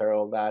 mustard,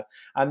 all that.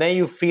 And then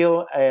you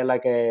feel a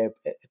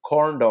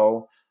corn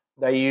dough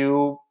that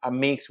you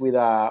mix with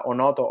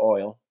onoto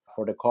oil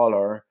for the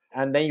color.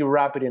 And then you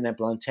wrap it in a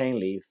plantain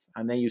leaf,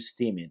 and then you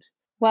steam it.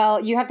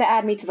 Well, you have to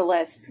add me to the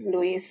list,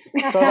 Luis.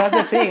 So that's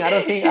the thing. I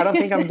don't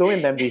think I'm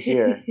doing them this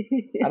year.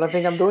 I don't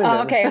think I'm doing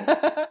them. Okay.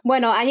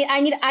 Bueno,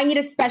 I need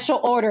a special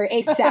order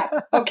ASAP.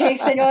 Okay,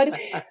 señor.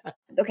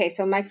 Okay,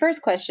 so my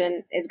first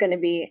question is going to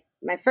be,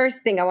 my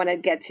first thing I want to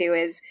get to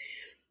is,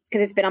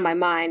 because it's been on my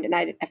mind and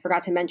I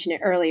forgot to mention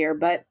it earlier,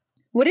 but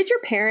what did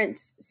your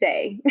parents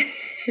say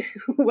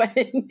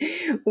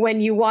when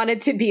you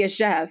wanted to be a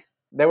chef?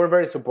 They were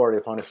very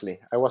supportive, honestly.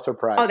 I was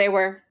surprised. Oh, they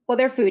were? Well,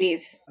 they're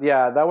foodies.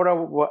 Yeah, that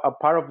was a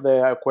part of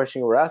the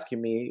question you were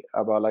asking me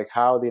about,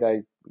 how did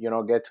I,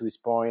 get to this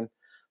point?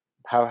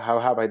 How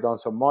have I done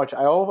so much?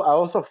 I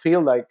also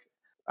feel I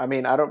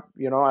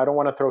don't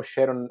want to throw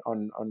shade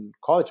on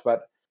college,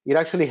 but it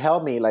actually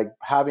helped me,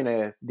 having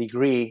a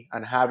degree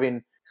and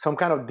having some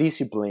kind of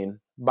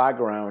discipline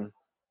background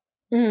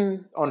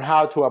on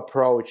how to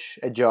approach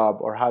a job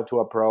or how to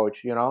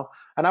approach, and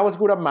I was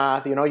good at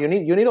math. You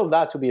need all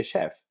that to be a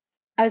chef.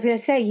 I was going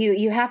to say,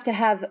 you have to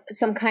have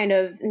some kind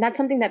of, and that's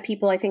something that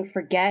people I think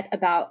forget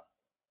about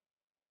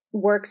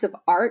works of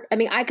art. I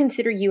mean, I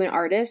consider you an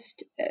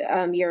artist.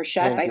 You're a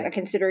chef. I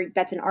consider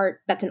that's an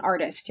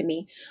artist to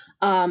me.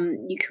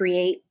 You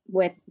create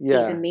with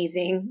these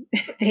amazing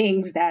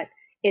things that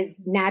is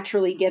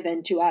naturally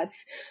given to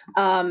us.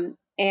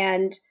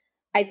 And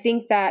I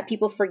think that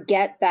people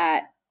forget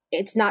that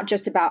it's not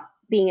just about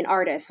being an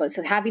artist.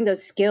 So having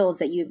those skills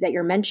that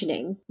you're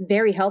mentioning,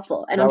 very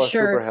helpful. And I'm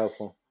sure super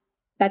helpful.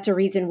 That's a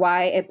reason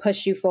why it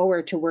pushed you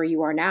forward to where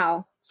you are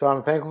now. So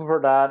I'm thankful for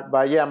that.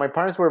 But yeah, my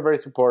parents were very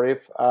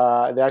supportive.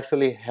 They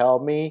actually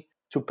helped me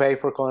to pay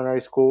for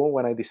culinary school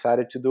when I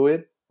decided to do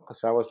it,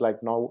 because I was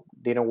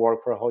didn't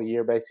work for a whole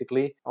year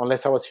basically.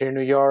 Unless I was here in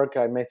New York,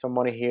 I made some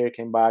money here,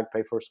 came back,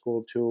 paid for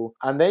school too.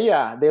 And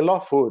they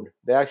love food.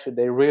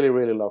 They really,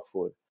 really love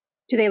food.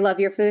 Do they love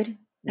your food?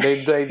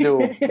 They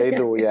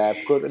do, yeah.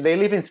 Good. They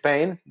live in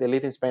Spain. They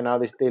live in Spain now.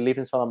 They live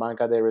in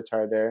Salamanca. They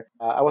retired there.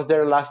 I was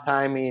there last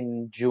time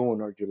in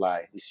June or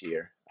July this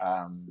year,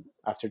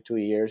 after 2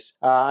 years.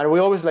 And we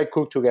always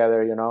cook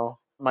together,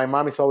 My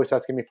mom is always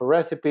asking me for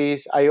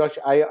recipes.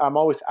 I'm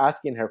always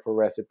asking her for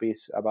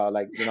recipes about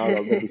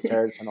all the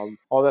desserts and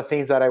all the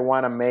things that I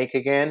want to make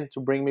again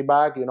to bring me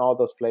back, all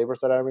those flavors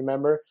that I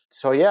remember.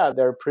 So yeah,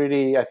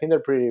 I think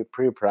they're pretty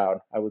proud,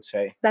 I would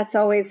say. That's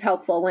always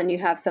helpful when you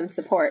have some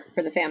support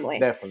for the family.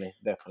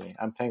 Definitely.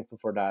 I'm thankful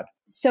for that.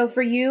 So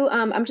for you,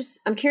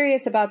 I'm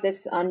curious about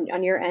this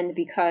on your end,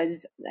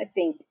 because I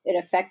think it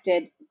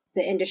affected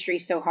the industry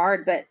so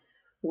hard, but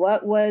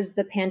what was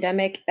the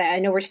pandemic? I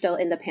know we're still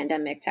in the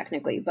pandemic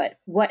technically, but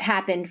what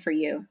happened for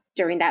you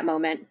during that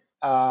moment?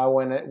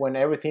 When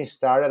everything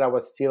started, I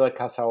was still at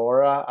Casa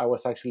Ora. I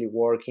was actually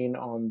working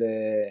on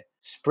the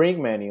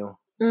spring menu,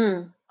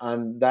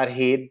 and that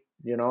hit.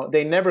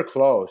 They never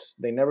closed.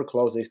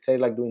 They stayed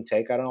doing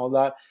takeout and all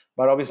that,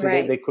 but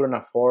obviously they couldn't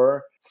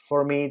afford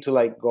for me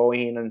to go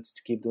in and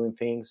keep doing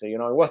things. So, it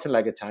wasn't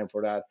a time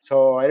for that.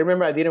 So I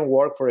remember I didn't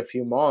work for a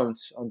few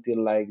months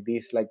until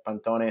this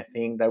Pantone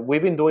thing that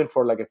we've been doing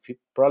for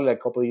probably a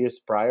couple of years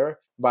prior.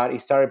 but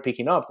it started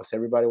picking up because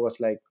everybody was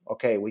like,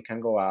 okay, we can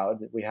go out.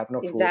 We have no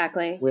food.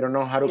 Exactly. We don't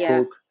know how to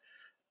cook.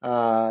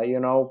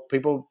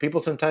 People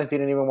sometimes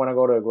didn't even want to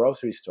go to a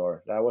grocery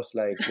store. That was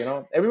like,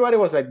 everybody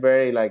was like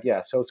very like,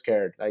 so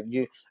scared. Like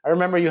I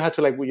remember you had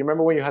to like, you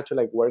remember when you had to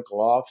like wear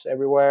gloves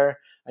everywhere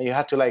and you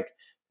had to like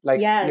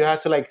yes. you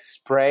had to like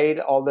spray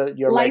all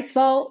your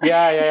Lysol. You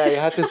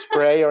had to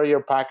spray all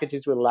your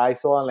packages with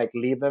Lysol and like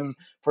leave them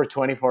for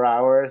 24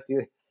 hours.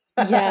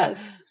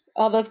 Yes.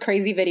 All those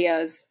crazy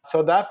videos.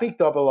 So that picked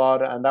up a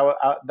lot, and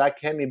that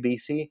kept me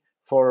busy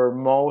for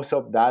most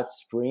of that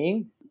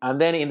spring.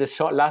 And then in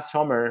the last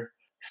summer,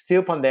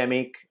 still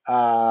pandemic,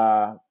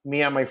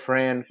 me and my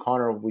friend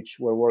Connor, which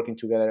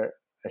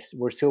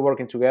we're still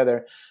working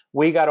together,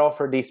 we got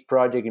offered this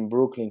project in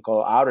Brooklyn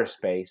called Outer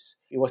Space.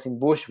 It was in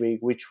Bushwick,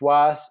 which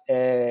was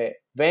a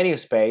venue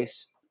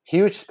space,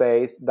 huge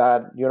space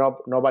that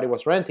nobody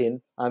was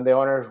renting, and the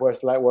owners were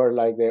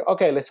like,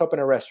 okay, let's open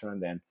a restaurant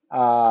then.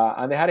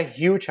 And they had a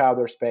huge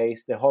outdoor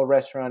space. The whole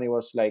restaurant, it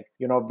was like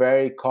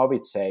very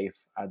COVID safe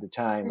at the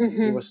time.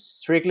 Mm-hmm. It was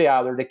strictly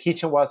outdoor. The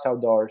kitchen was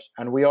outdoors,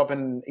 and we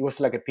opened. It was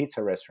like a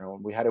pizza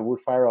restaurant. We had a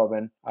wood fire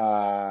oven,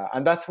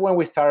 and that's when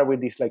we started with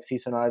this like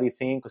seasonality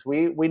thing, because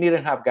we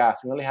didn't have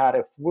gas. We only had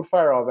a wood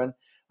fire oven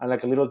and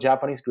like a little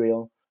Japanese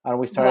grill, and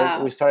we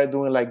started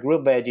doing like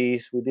grilled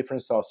veggies with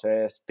different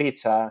sauces,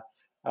 pizza.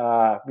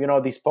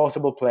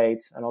 Disposable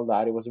plates and all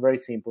that. It was very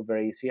simple,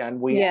 very easy, and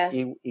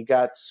it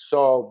got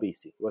so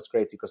busy. It was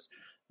crazy because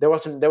there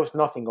was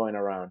nothing going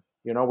around.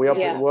 We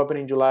opened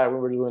in July. We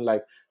were doing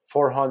like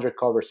 400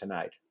 covers a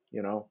night.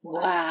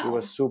 Wow, it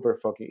was super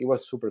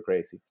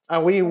crazy.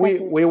 And we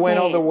went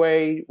all the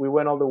way. We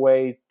went all the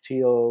way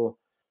till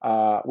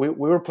we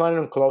were planning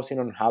on closing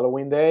on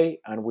Halloween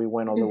Day, and we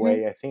went all the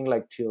way. I think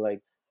like till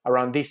like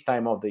around this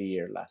time of the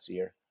year last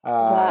year.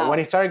 When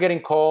it started getting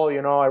cold,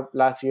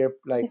 last year,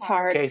 like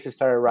cases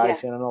started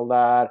rising and all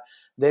that.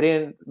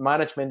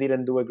 Management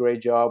didn't do a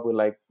great job with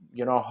like,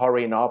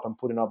 hurrying up and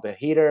putting up the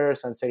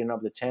heaters and setting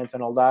up the tents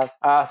and all that.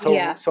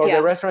 So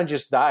the restaurant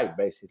just died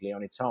basically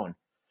on its own.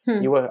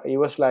 It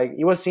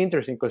was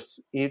interesting because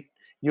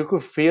you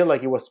could feel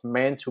like it was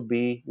meant to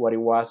be what it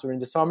was during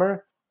the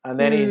summer, and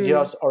then it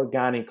just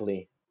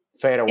organically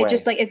fade away. It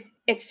just like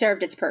it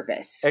served its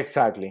purpose.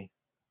 Exactly.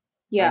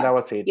 Yeah. And that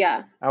was it.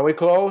 Yeah. And we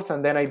closed,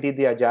 and then I did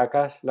the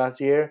Ayacas last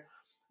year,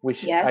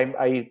 which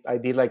I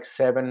did like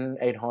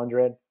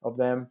 700-800 of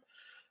them.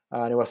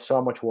 And it was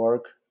so much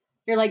work.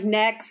 You're like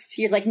next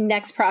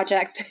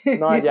project.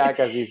 No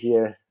Ayacas this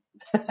year.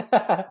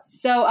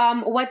 So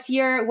what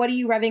are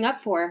you revving up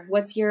for?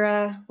 What's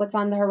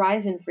on the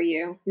horizon for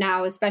you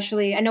now?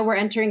 Especially, I know we're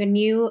entering a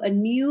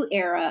new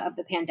era of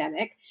the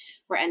pandemic.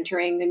 We're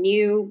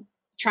entering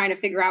trying to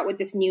figure out what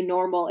this new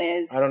normal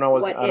is. I don't know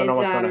what's going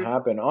to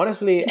happen.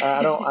 Honestly,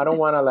 I don't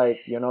want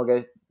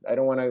to I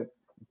don't want to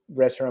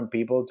restaurant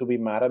people to be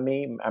mad at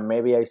me. And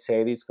maybe I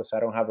say this because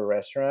I don't have a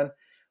restaurant,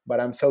 but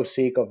I'm so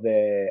sick of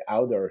the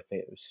outdoor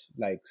things,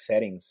 like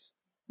settings.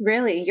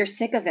 Really? You're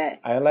sick of it?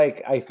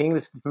 I think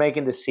it's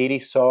making the city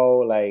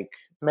so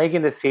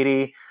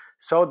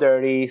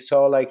dirty,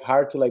 so like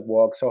hard to like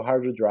walk, so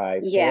hard to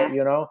drive. Yeah.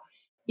 So,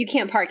 you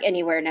can't park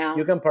anywhere now.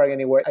 You can park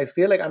anywhere. I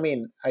feel like, I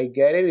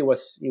get it. It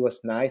was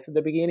nice at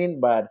the beginning,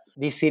 but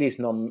this city is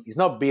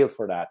not built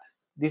for that.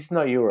 This is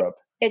not Europe.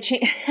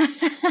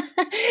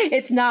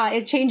 It's not.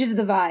 It changes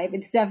the vibe.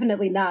 It's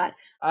definitely not.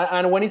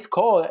 And when it's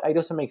cold, it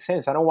doesn't make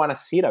sense. I don't want to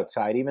sit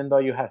outside, even though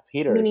you have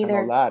heaters and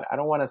all that. I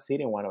don't want to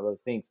sit in one of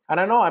those things. And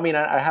I know,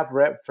 I have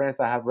friends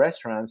that have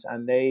restaurants,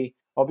 and they're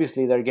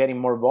getting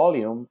more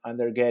volume and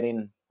they're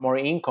getting more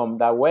income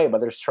that way,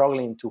 but they're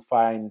struggling to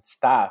find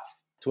staff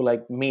to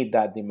like meet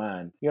that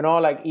demand.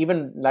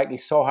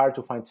 It's so hard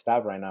to find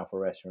staff right now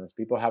for restaurants.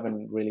 People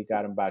haven't really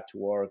gotten back to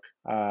work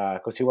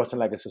because it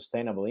wasn't like a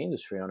sustainable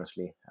industry,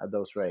 honestly, at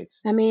those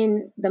rates.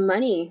 The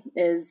money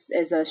is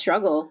a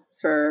struggle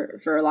for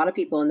a lot of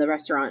people in the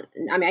restaurant.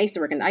 I used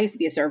to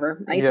be a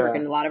server. I used to work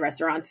in a lot of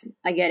restaurants.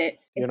 I get it.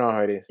 You know how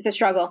it is. It's a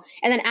struggle.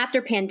 And then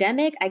after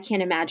pandemic, I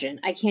can't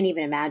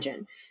even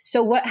imagine.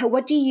 So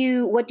what do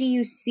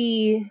you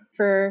see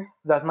for?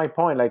 That's my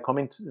point. Like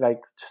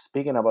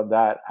speaking about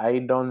that, I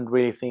don't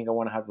really think I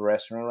want to have a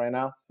restaurant right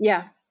now.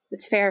 Yeah,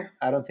 it's fair.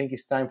 I don't think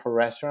it's time for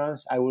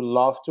restaurants. I would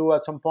love to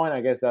at some point.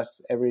 I guess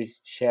that's every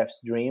chef's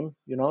dream,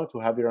 to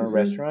have your own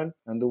restaurant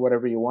and do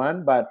whatever you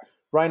want. But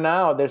right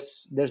now,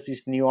 there's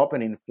this new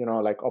opening,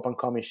 like up and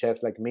coming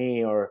chefs like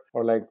me, or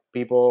like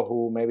people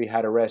who maybe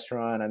had a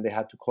restaurant and they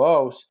had to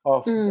close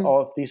of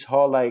this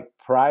whole like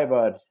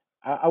private.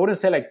 I wouldn't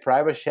say like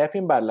private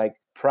chefing, but like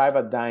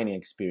private dining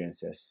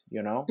experiences,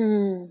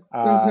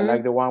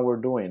 like the one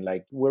we're doing.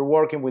 Like we're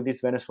working with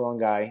this Venezuelan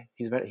guy.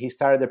 He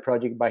started the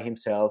project by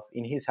himself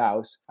in his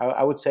house.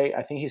 I would say,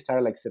 I think he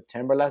started like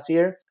September last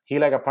year. He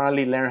like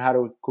apparently learned how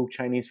to cook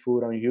Chinese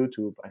food on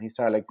YouTube, and he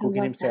started like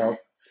cooking himself.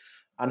 That.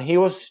 And he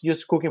was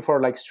just cooking for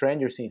like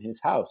strangers in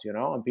his house,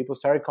 and people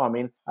started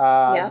coming.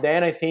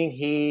 Then I think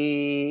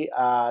he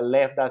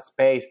left that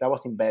space. That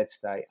was in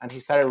Bed-Stuy. And he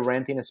started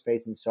renting a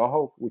space in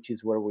Soho, which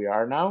is where we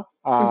are now.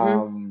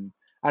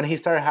 And he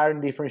started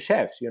hiring different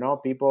chefs,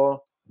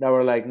 people that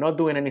were like not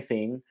doing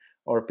anything,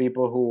 or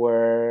people who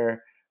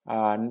were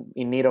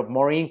in need of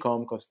more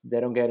income because they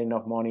don't get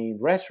enough money in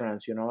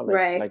restaurants,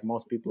 like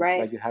most people,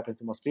 like it happens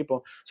to most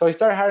people. So I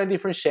started hiring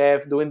different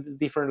chefs, doing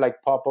different like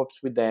pop-ups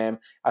with them.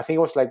 I think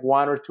it was like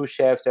 1 or 2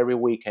 chefs every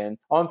weekend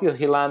until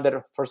he landed.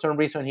 For some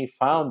reason, he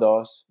found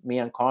us, me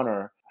and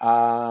Connor,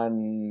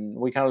 and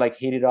we kind of like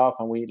hit it off,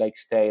 and we like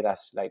stayed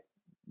as like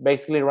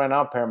basically right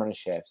now permanent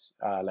chefs,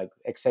 like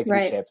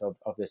executive chefs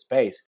of the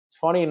space.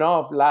 Funny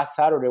enough, last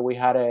Saturday we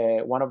had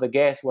one of the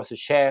guests was a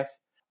chef.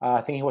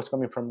 I think he was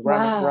coming from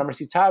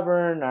Gramercy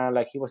Tavern.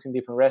 Like he was in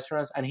different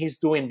restaurants, and he's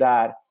doing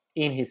that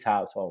in his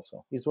house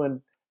also. He's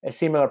doing a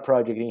similar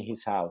project in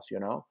his house,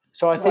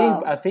 So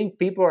I think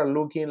people are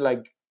looking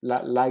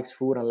likes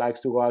food and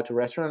likes to go out to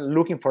restaurants,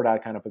 looking for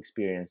that kind of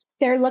experience.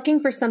 They're looking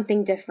for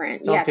something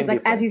different. Because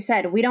like as you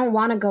said, we don't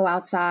want to go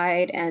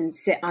outside and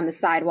sit on the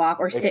sidewalk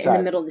or sit in the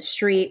middle of the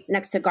street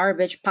next to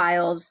garbage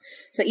piles.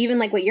 So even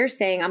like what you're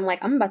saying, I'm like,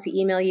 I'm about to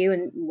email you,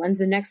 and when's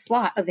the next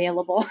slot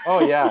available?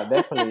 Oh yeah,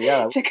 definitely,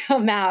 yeah. to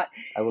come out.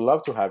 I would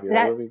love to have you.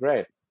 That would be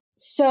great.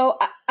 So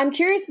I'm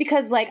curious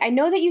because like I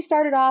know that we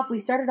started off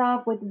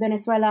with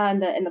Venezuela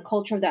and the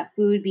culture of that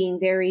food being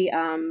very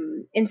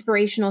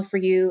inspirational for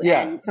you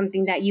and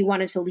something that you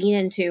wanted to lean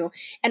into.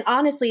 And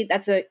honestly,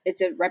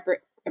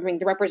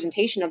 the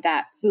representation of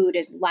that food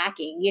is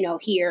lacking,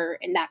 here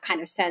in that kind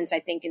of sense, I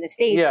think, in the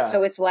States. Yeah.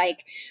 So it's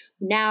like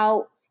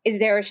now, is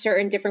there a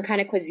certain different kind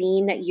of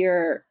cuisine that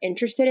you're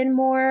interested in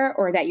more,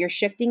 or that you're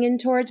shifting in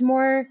towards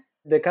more?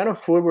 The kind of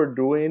food we're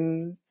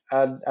doing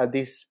at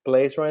this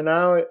place right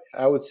now,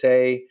 I would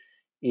say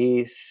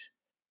is,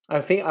 I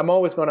think I'm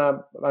always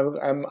gonna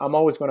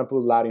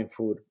put Latin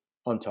food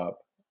on top,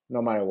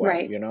 no matter what.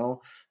 Right.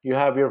 You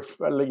have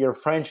your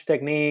French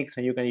techniques,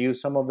 and you can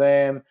use some of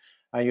them,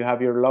 and you have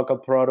your local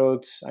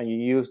products, and you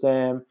use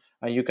them,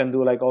 and you can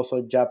do like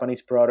also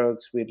Japanese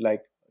products with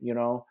like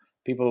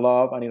people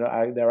love, and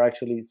they're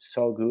actually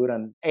so good.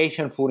 And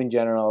Asian food in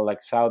general,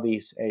 like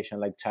Southeast Asian,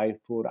 like Thai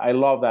food, I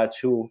love that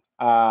too.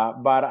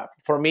 But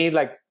for me,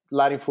 like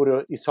Latin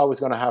food is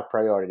always going to have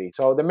priority.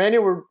 So the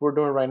menu we're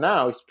doing right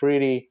now is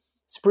pretty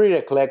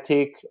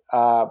eclectic,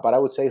 but I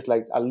would say it's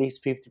like at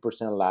least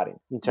 50% Latin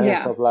in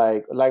terms of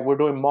like we're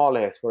doing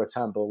moles, for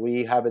example.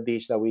 We have a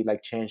dish that we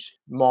like change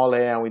mole,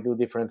 and we do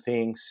different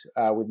things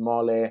with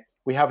mole.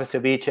 We have a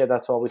ceviche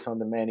that's always on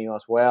the menu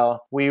as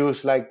well. We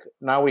use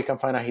now we can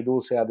find ají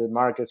dulce at the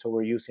market, so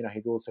we're using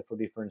ají dulce for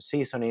different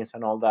seasonings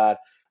and all that.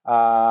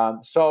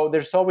 So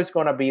there's always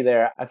going to be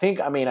there. I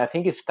think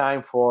it's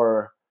time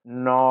for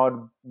not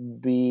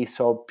be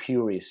so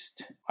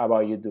purist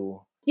about you do.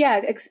 Yeah,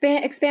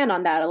 expand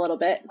on that a little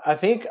bit. I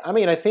think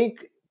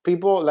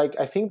people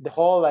I think the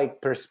whole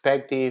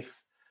perspective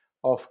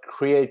of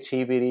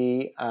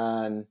creativity,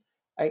 and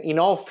in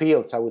all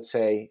fields, I would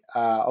say,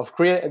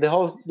 the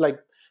whole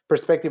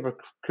perspective of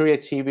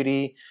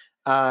creativity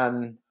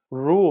and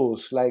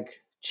rules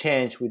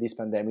change with this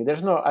pandemic.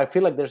 I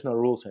feel like there's no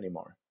rules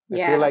anymore.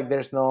 I feel like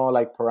there's no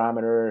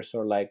parameters,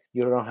 or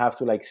you don't have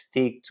to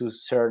stick to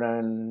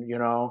certain,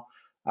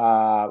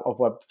 of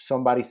what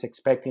somebody's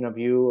expecting of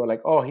you,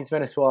 or oh, he's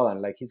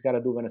Venezuelan, he's got to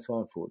do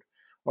Venezuelan food,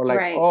 or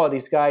oh,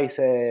 this guy is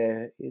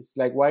it's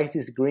why is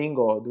this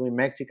gringo doing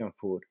Mexican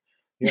food?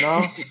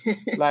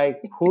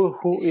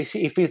 Who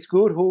if it's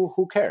good,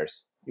 who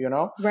cares?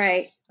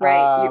 Right.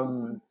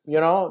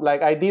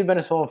 I did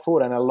Venezuelan food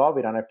and I love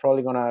it, and I'm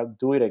probably gonna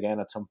do it again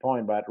at some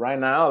point. But right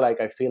now,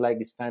 I feel like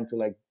it's time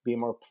to be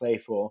more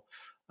playful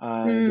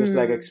and just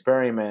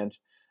experiment.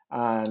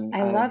 And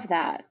I love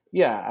that.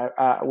 Yeah,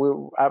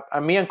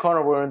 me and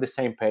Connor were on the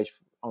same page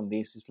on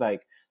this. It's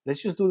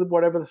let's just do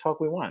whatever the fuck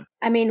we want.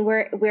 I mean,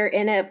 we're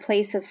in a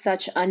place of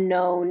such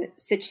unknown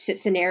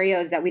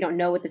scenarios that we don't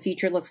know what the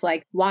future looks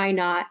like. Why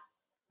not?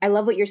 I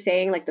love what you're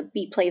saying,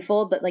 be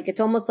playful, but it's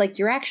almost like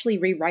you're actually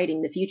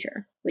rewriting the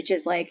future, which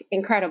is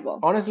incredible.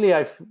 Honestly,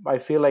 I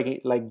feel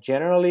like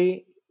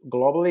generally,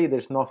 globally,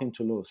 there's nothing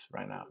to lose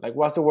right now.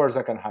 What's the worst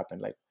that can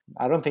happen?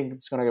 I don't think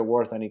it's gonna get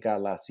worse than it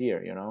got last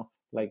year.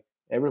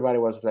 Everybody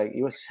was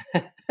it was.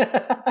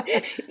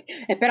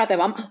 Espérate,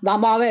 vamos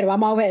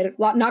a ver,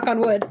 knock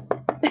on wood.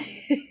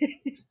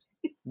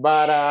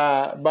 But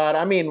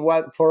I mean,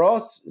 what for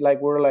us,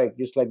 we're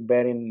just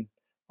betting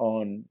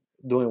on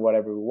doing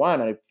whatever we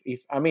want. And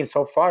if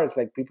so far it's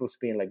people's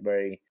been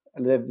very,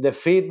 the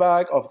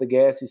feedback of the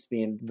guests is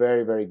being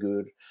very, very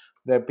good.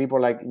 The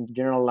people in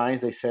general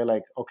lines, they say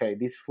okay,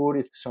 this food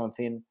is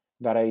something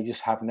that I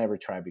just have never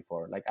tried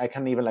before. I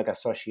can't even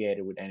associate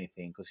it with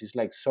anything, because it's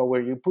so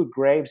where you put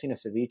grapes in a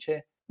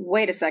ceviche.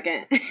 Wait a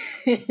second.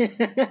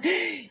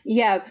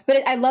 Yeah,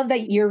 but I love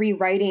that you're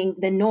rewriting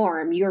the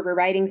norm. You're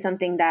rewriting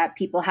something that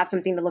people have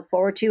something to look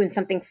forward to, and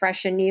something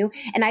fresh and new.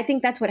 And I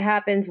think that's what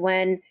happens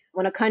when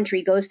a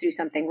country goes through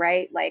something,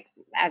 right?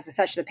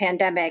 Such the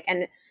pandemic.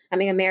 And I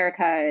mean,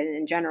 America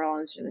in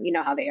general, you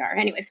know how they are.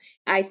 Anyways,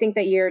 I think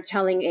that you're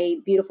telling a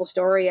beautiful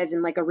story as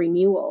in like a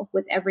renewal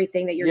with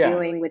everything that you're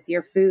doing with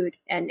your food.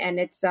 And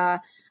it's, I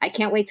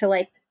can't wait to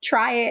like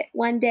try it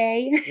one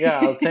day. Yeah,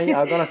 I'm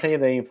going to send you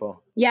the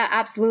info. Yeah,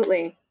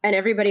 absolutely. And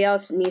everybody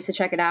else needs to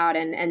check it out.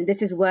 And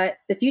this is what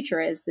the future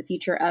is, the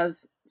future of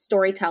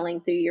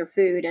storytelling through your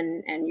food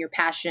and your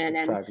passion.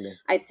 Exactly. And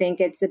I think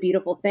it's a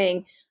beautiful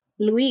thing.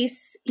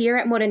 Luis, here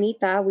at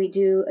Morenita, we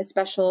do a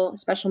special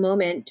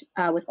moment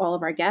with all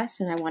of our guests,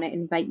 and I want to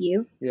invite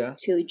you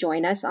to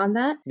join us on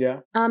that. Yeah.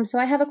 So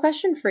I have a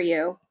question for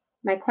you.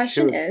 My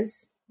question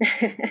is,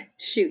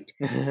 shoot,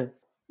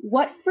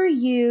 what for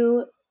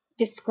you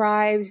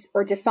describes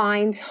or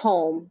defines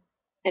home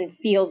and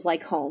feels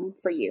like home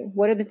for you?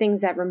 What are the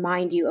things that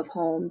remind you of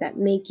home, that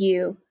make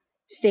you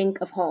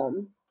think of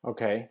home?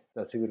 Okay,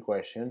 that's a good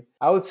question.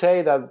 I would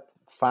say that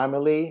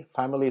family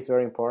is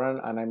very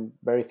important, and I'm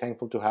very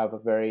thankful to have a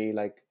very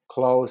like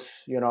close,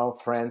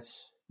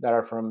 friends that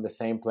are from the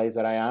same place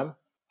that I am.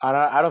 And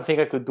I don't think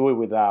I could do it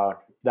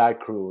without that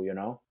crew,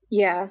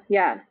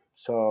 Yeah.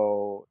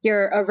 So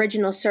your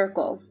original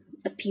circle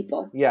of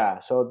people. Yeah.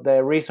 So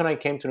the reason I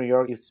came to New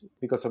York is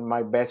because of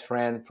my best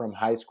friend from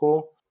high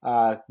school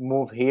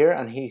moved here,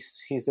 and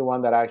he's the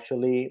one that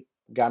actually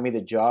got me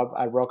the job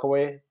at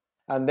Rockaway.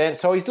 And then,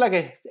 so it's like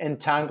an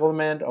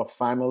entanglement of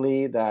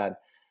family that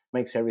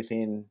makes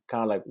everything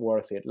kind of like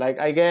worth it. Like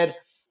I get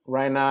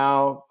right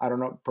now, I don't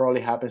know,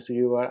 probably happens to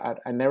you, but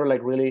I never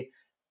like really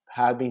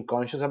had been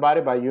conscious about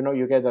it. But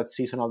you get that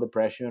seasonal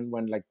depression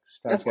when like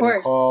starts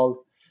getting cold.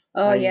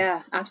 Oh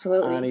yeah,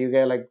 absolutely. And you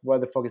get like,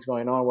 what the fuck is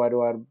going on? Why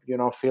do I,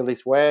 feel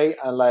this way?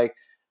 And like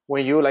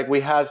when you like, we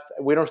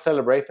don't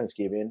celebrate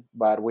Thanksgiving,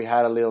 but we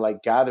had a little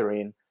like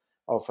gathering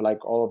of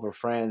like all of our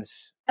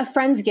friends. A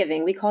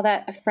Friendsgiving. We call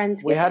that a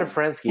Friendsgiving. We had a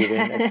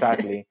Friendsgiving,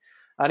 exactly.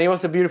 And it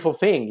was a beautiful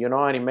thing,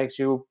 and it makes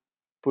you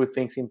put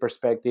things in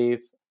perspective.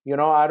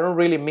 I don't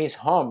really miss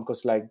home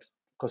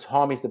because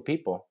home is the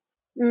people.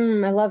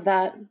 I love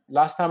that.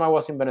 Last time I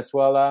was in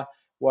Venezuela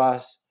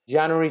was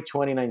January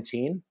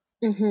 2019.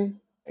 Mm-hmm.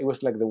 It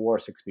was like the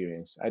worst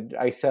experience.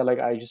 I said like,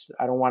 I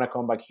don't want to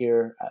come back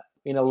here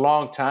in a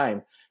long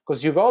time,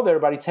 because you go there,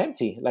 but it's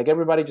empty. Like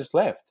everybody just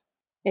left.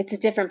 It's a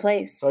different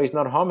place. So it's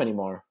not home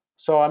anymore.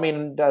 So, I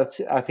mean,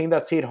 I think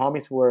that's it. Home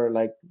is where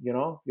like,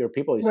 your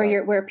people is.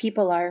 Where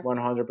people are.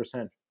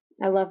 100%.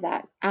 I love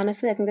that.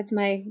 Honestly, I think that's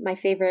my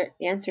favorite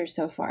answer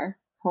so far.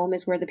 Home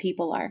is where the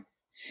people are.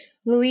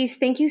 Luis,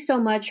 thank you so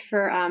much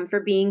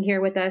for being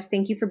here with us.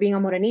 Thank you for being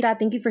on Morenita.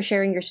 Thank you for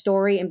sharing your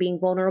story and being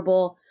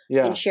vulnerable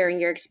and sharing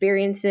your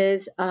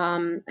experiences. I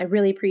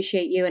really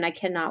appreciate you, and I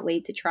cannot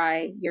wait to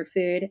try your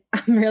food.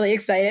 I'm really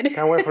excited.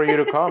 Can't wait for you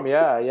to come.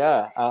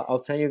 Yeah. I'll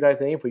send you guys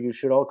the info. You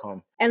should all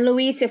come. And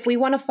Luis, if we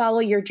want to follow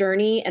your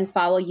journey and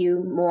follow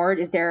you more,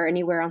 is there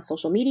anywhere on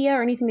social media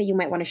or anything that you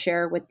might want to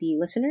share with the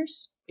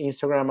listeners?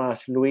 Instagram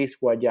as Luis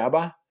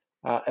Guayaba,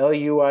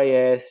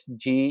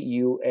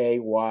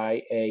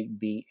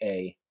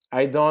 LuisGuayaba.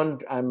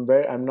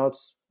 I'm not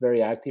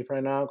very active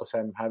right now because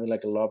I'm having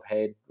like a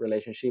love-hate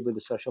relationship with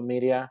the social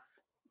media.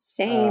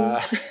 Same.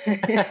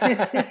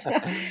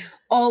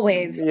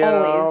 Always.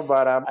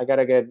 But I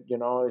gotta get,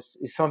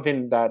 it's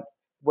something that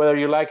whether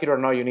you like it or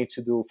not, you need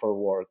to do for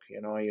work.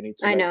 You need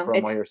to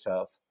promote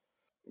yourself.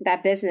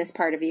 That business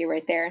part of you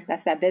right there.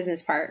 That's that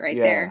business part right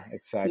there.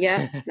 Exactly.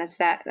 Yeah, that's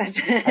that.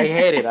 I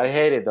hate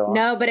it though.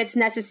 No, but it's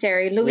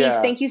necessary. Luis,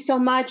 thank you so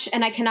much.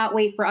 And I cannot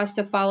wait for us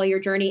to follow your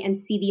journey and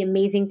see the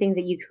amazing things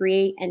that you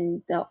create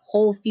and the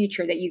whole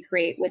future that you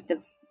create with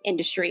the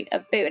industry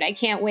of food. I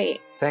can't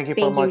wait. Thank you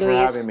so much for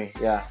having me.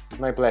 Yeah, it's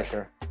my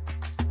pleasure.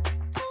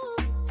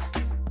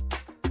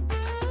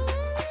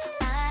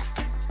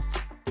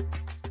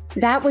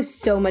 That was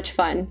so much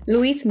fun.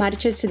 Luis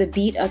marches to the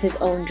beat of his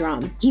own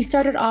drum. He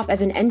started off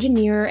as an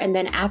engineer and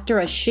then after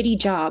a shitty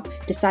job,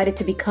 decided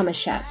to become a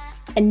chef.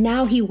 And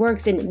now he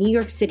works in New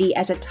York City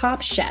as a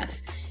top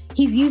chef.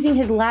 He's using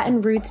his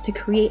Latin roots to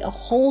create a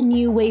whole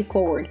new way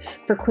forward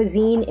for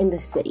cuisine in the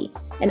city.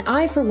 And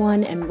I, for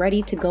one, am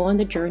ready to go on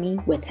the journey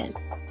with him.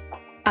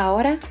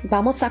 Ahora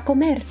vamos a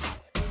comer.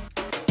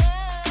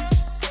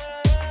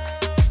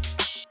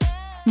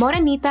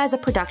 Morenita is a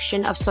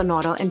production of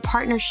Sonoro in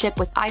partnership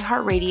with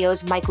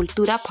iHeartRadio's My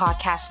Cultura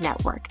podcast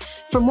network.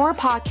 For more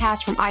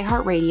podcasts from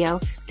iHeartRadio,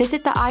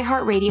 visit the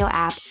iHeartRadio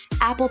app,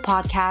 Apple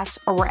Podcasts,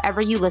 or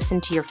wherever you listen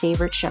to your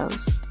favorite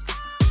shows.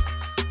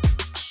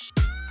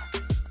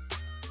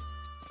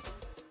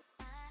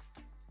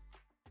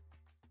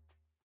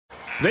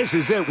 This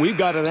is it. We've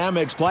got an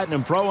Amex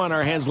Platinum Pro on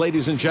our hands,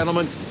 ladies and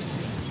gentlemen.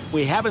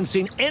 We haven't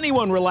seen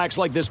anyone relax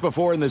like this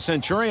before in the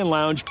Centurion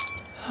Lounge.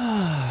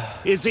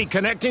 Is he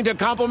connecting to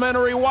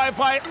complimentary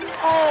Wi-Fi?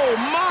 Oh,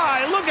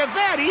 my! Look at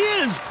that! He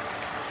is!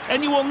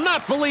 And you will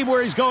not believe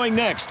where he's going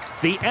next.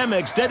 The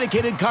Amex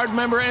dedicated card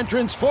member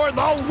entrance for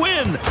the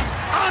win!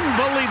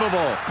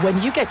 Unbelievable!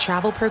 When you get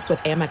travel perks with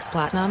Amex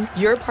Platinum,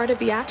 you're part of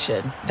the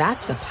action.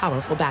 That's the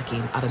powerful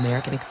backing of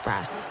American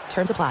Express.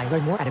 Terms apply.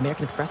 Learn more at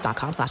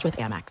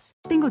americanexpress.com/withAmex.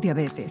 Tengo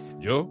diabetes.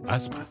 Yo,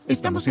 asma.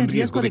 Estamos en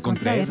riesgo de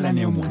contraer la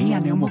neumonía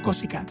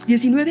neumocócica.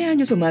 19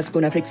 años o más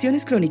con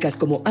afecciones crónicas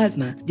como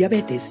asma,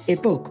 diabetes,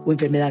 EPOC o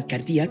enfermedad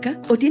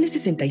cardíaca, o tienes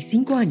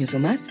 65 años o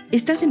más,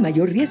 estás en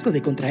mayor riesgo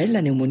de contraer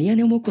la neumonía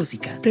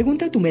neumocócica.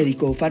 Pregunta a tu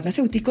médico o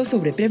farmacéutico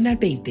sobre Prevnar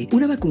 20,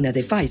 una vacuna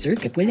de Pfizer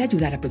que puede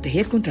ayudar a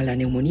proteger contra la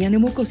neumonía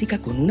neumocócica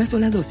con una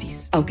sola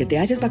dosis. Aunque te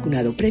hayas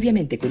vacunado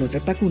previamente con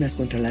otras vacunas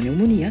contra la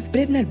neumonía,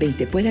 Prevnar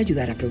 20 puede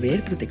ayudar a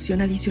proveer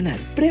protección adicional.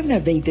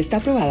 Prevnar 20 está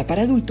aprobada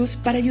para adultos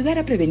para ayudar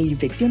a prevenir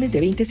infecciones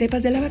de 20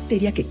 cepas de la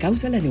bacteria que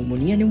causa la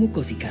neumonía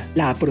neumocócica.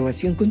 La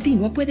aprobación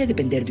continua puede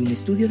depender de un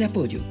estudio de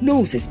apoyo. No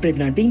uses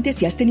Prevnar 20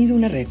 si has tenido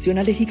una reacción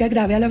alérgica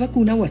grave a la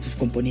vacuna o a sus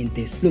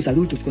componentes. Los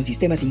adultos con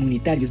sistemas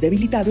inmunitarios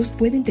debilitados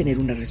pueden tener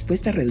una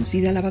respuesta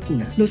reducida a la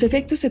vacuna. Los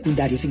efectos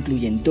secundarios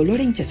incluyen dolor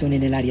e hinchazón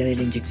en el área de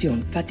la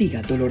inyección,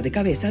 fatiga, dolor de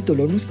cabeza,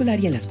 dolor muscular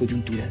y en las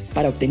coyunturas.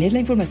 Para obtener la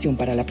información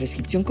para la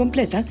prescripción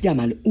completa,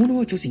 llama al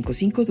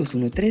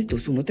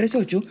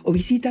 1-855-213-2138 o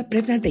visita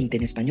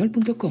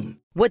Prevnar20enespañol.com.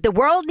 What the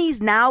world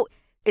needs now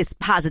is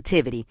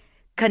positivity.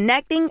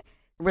 Connecting,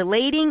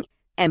 relating,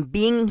 and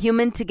being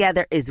human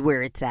together is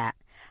where it's at.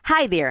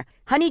 Hi there,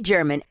 Honey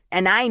German,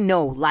 and I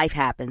know life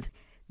happens,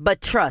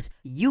 but trust,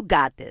 you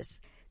got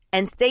this.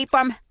 And State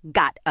Farm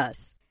got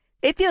us.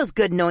 It feels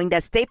good knowing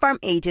that State Farm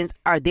agents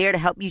are there to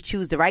help you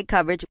choose the right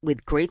coverage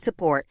with great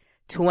support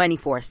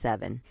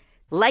 24/7.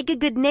 Like a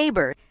good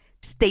neighbor,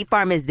 State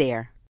Farm is there.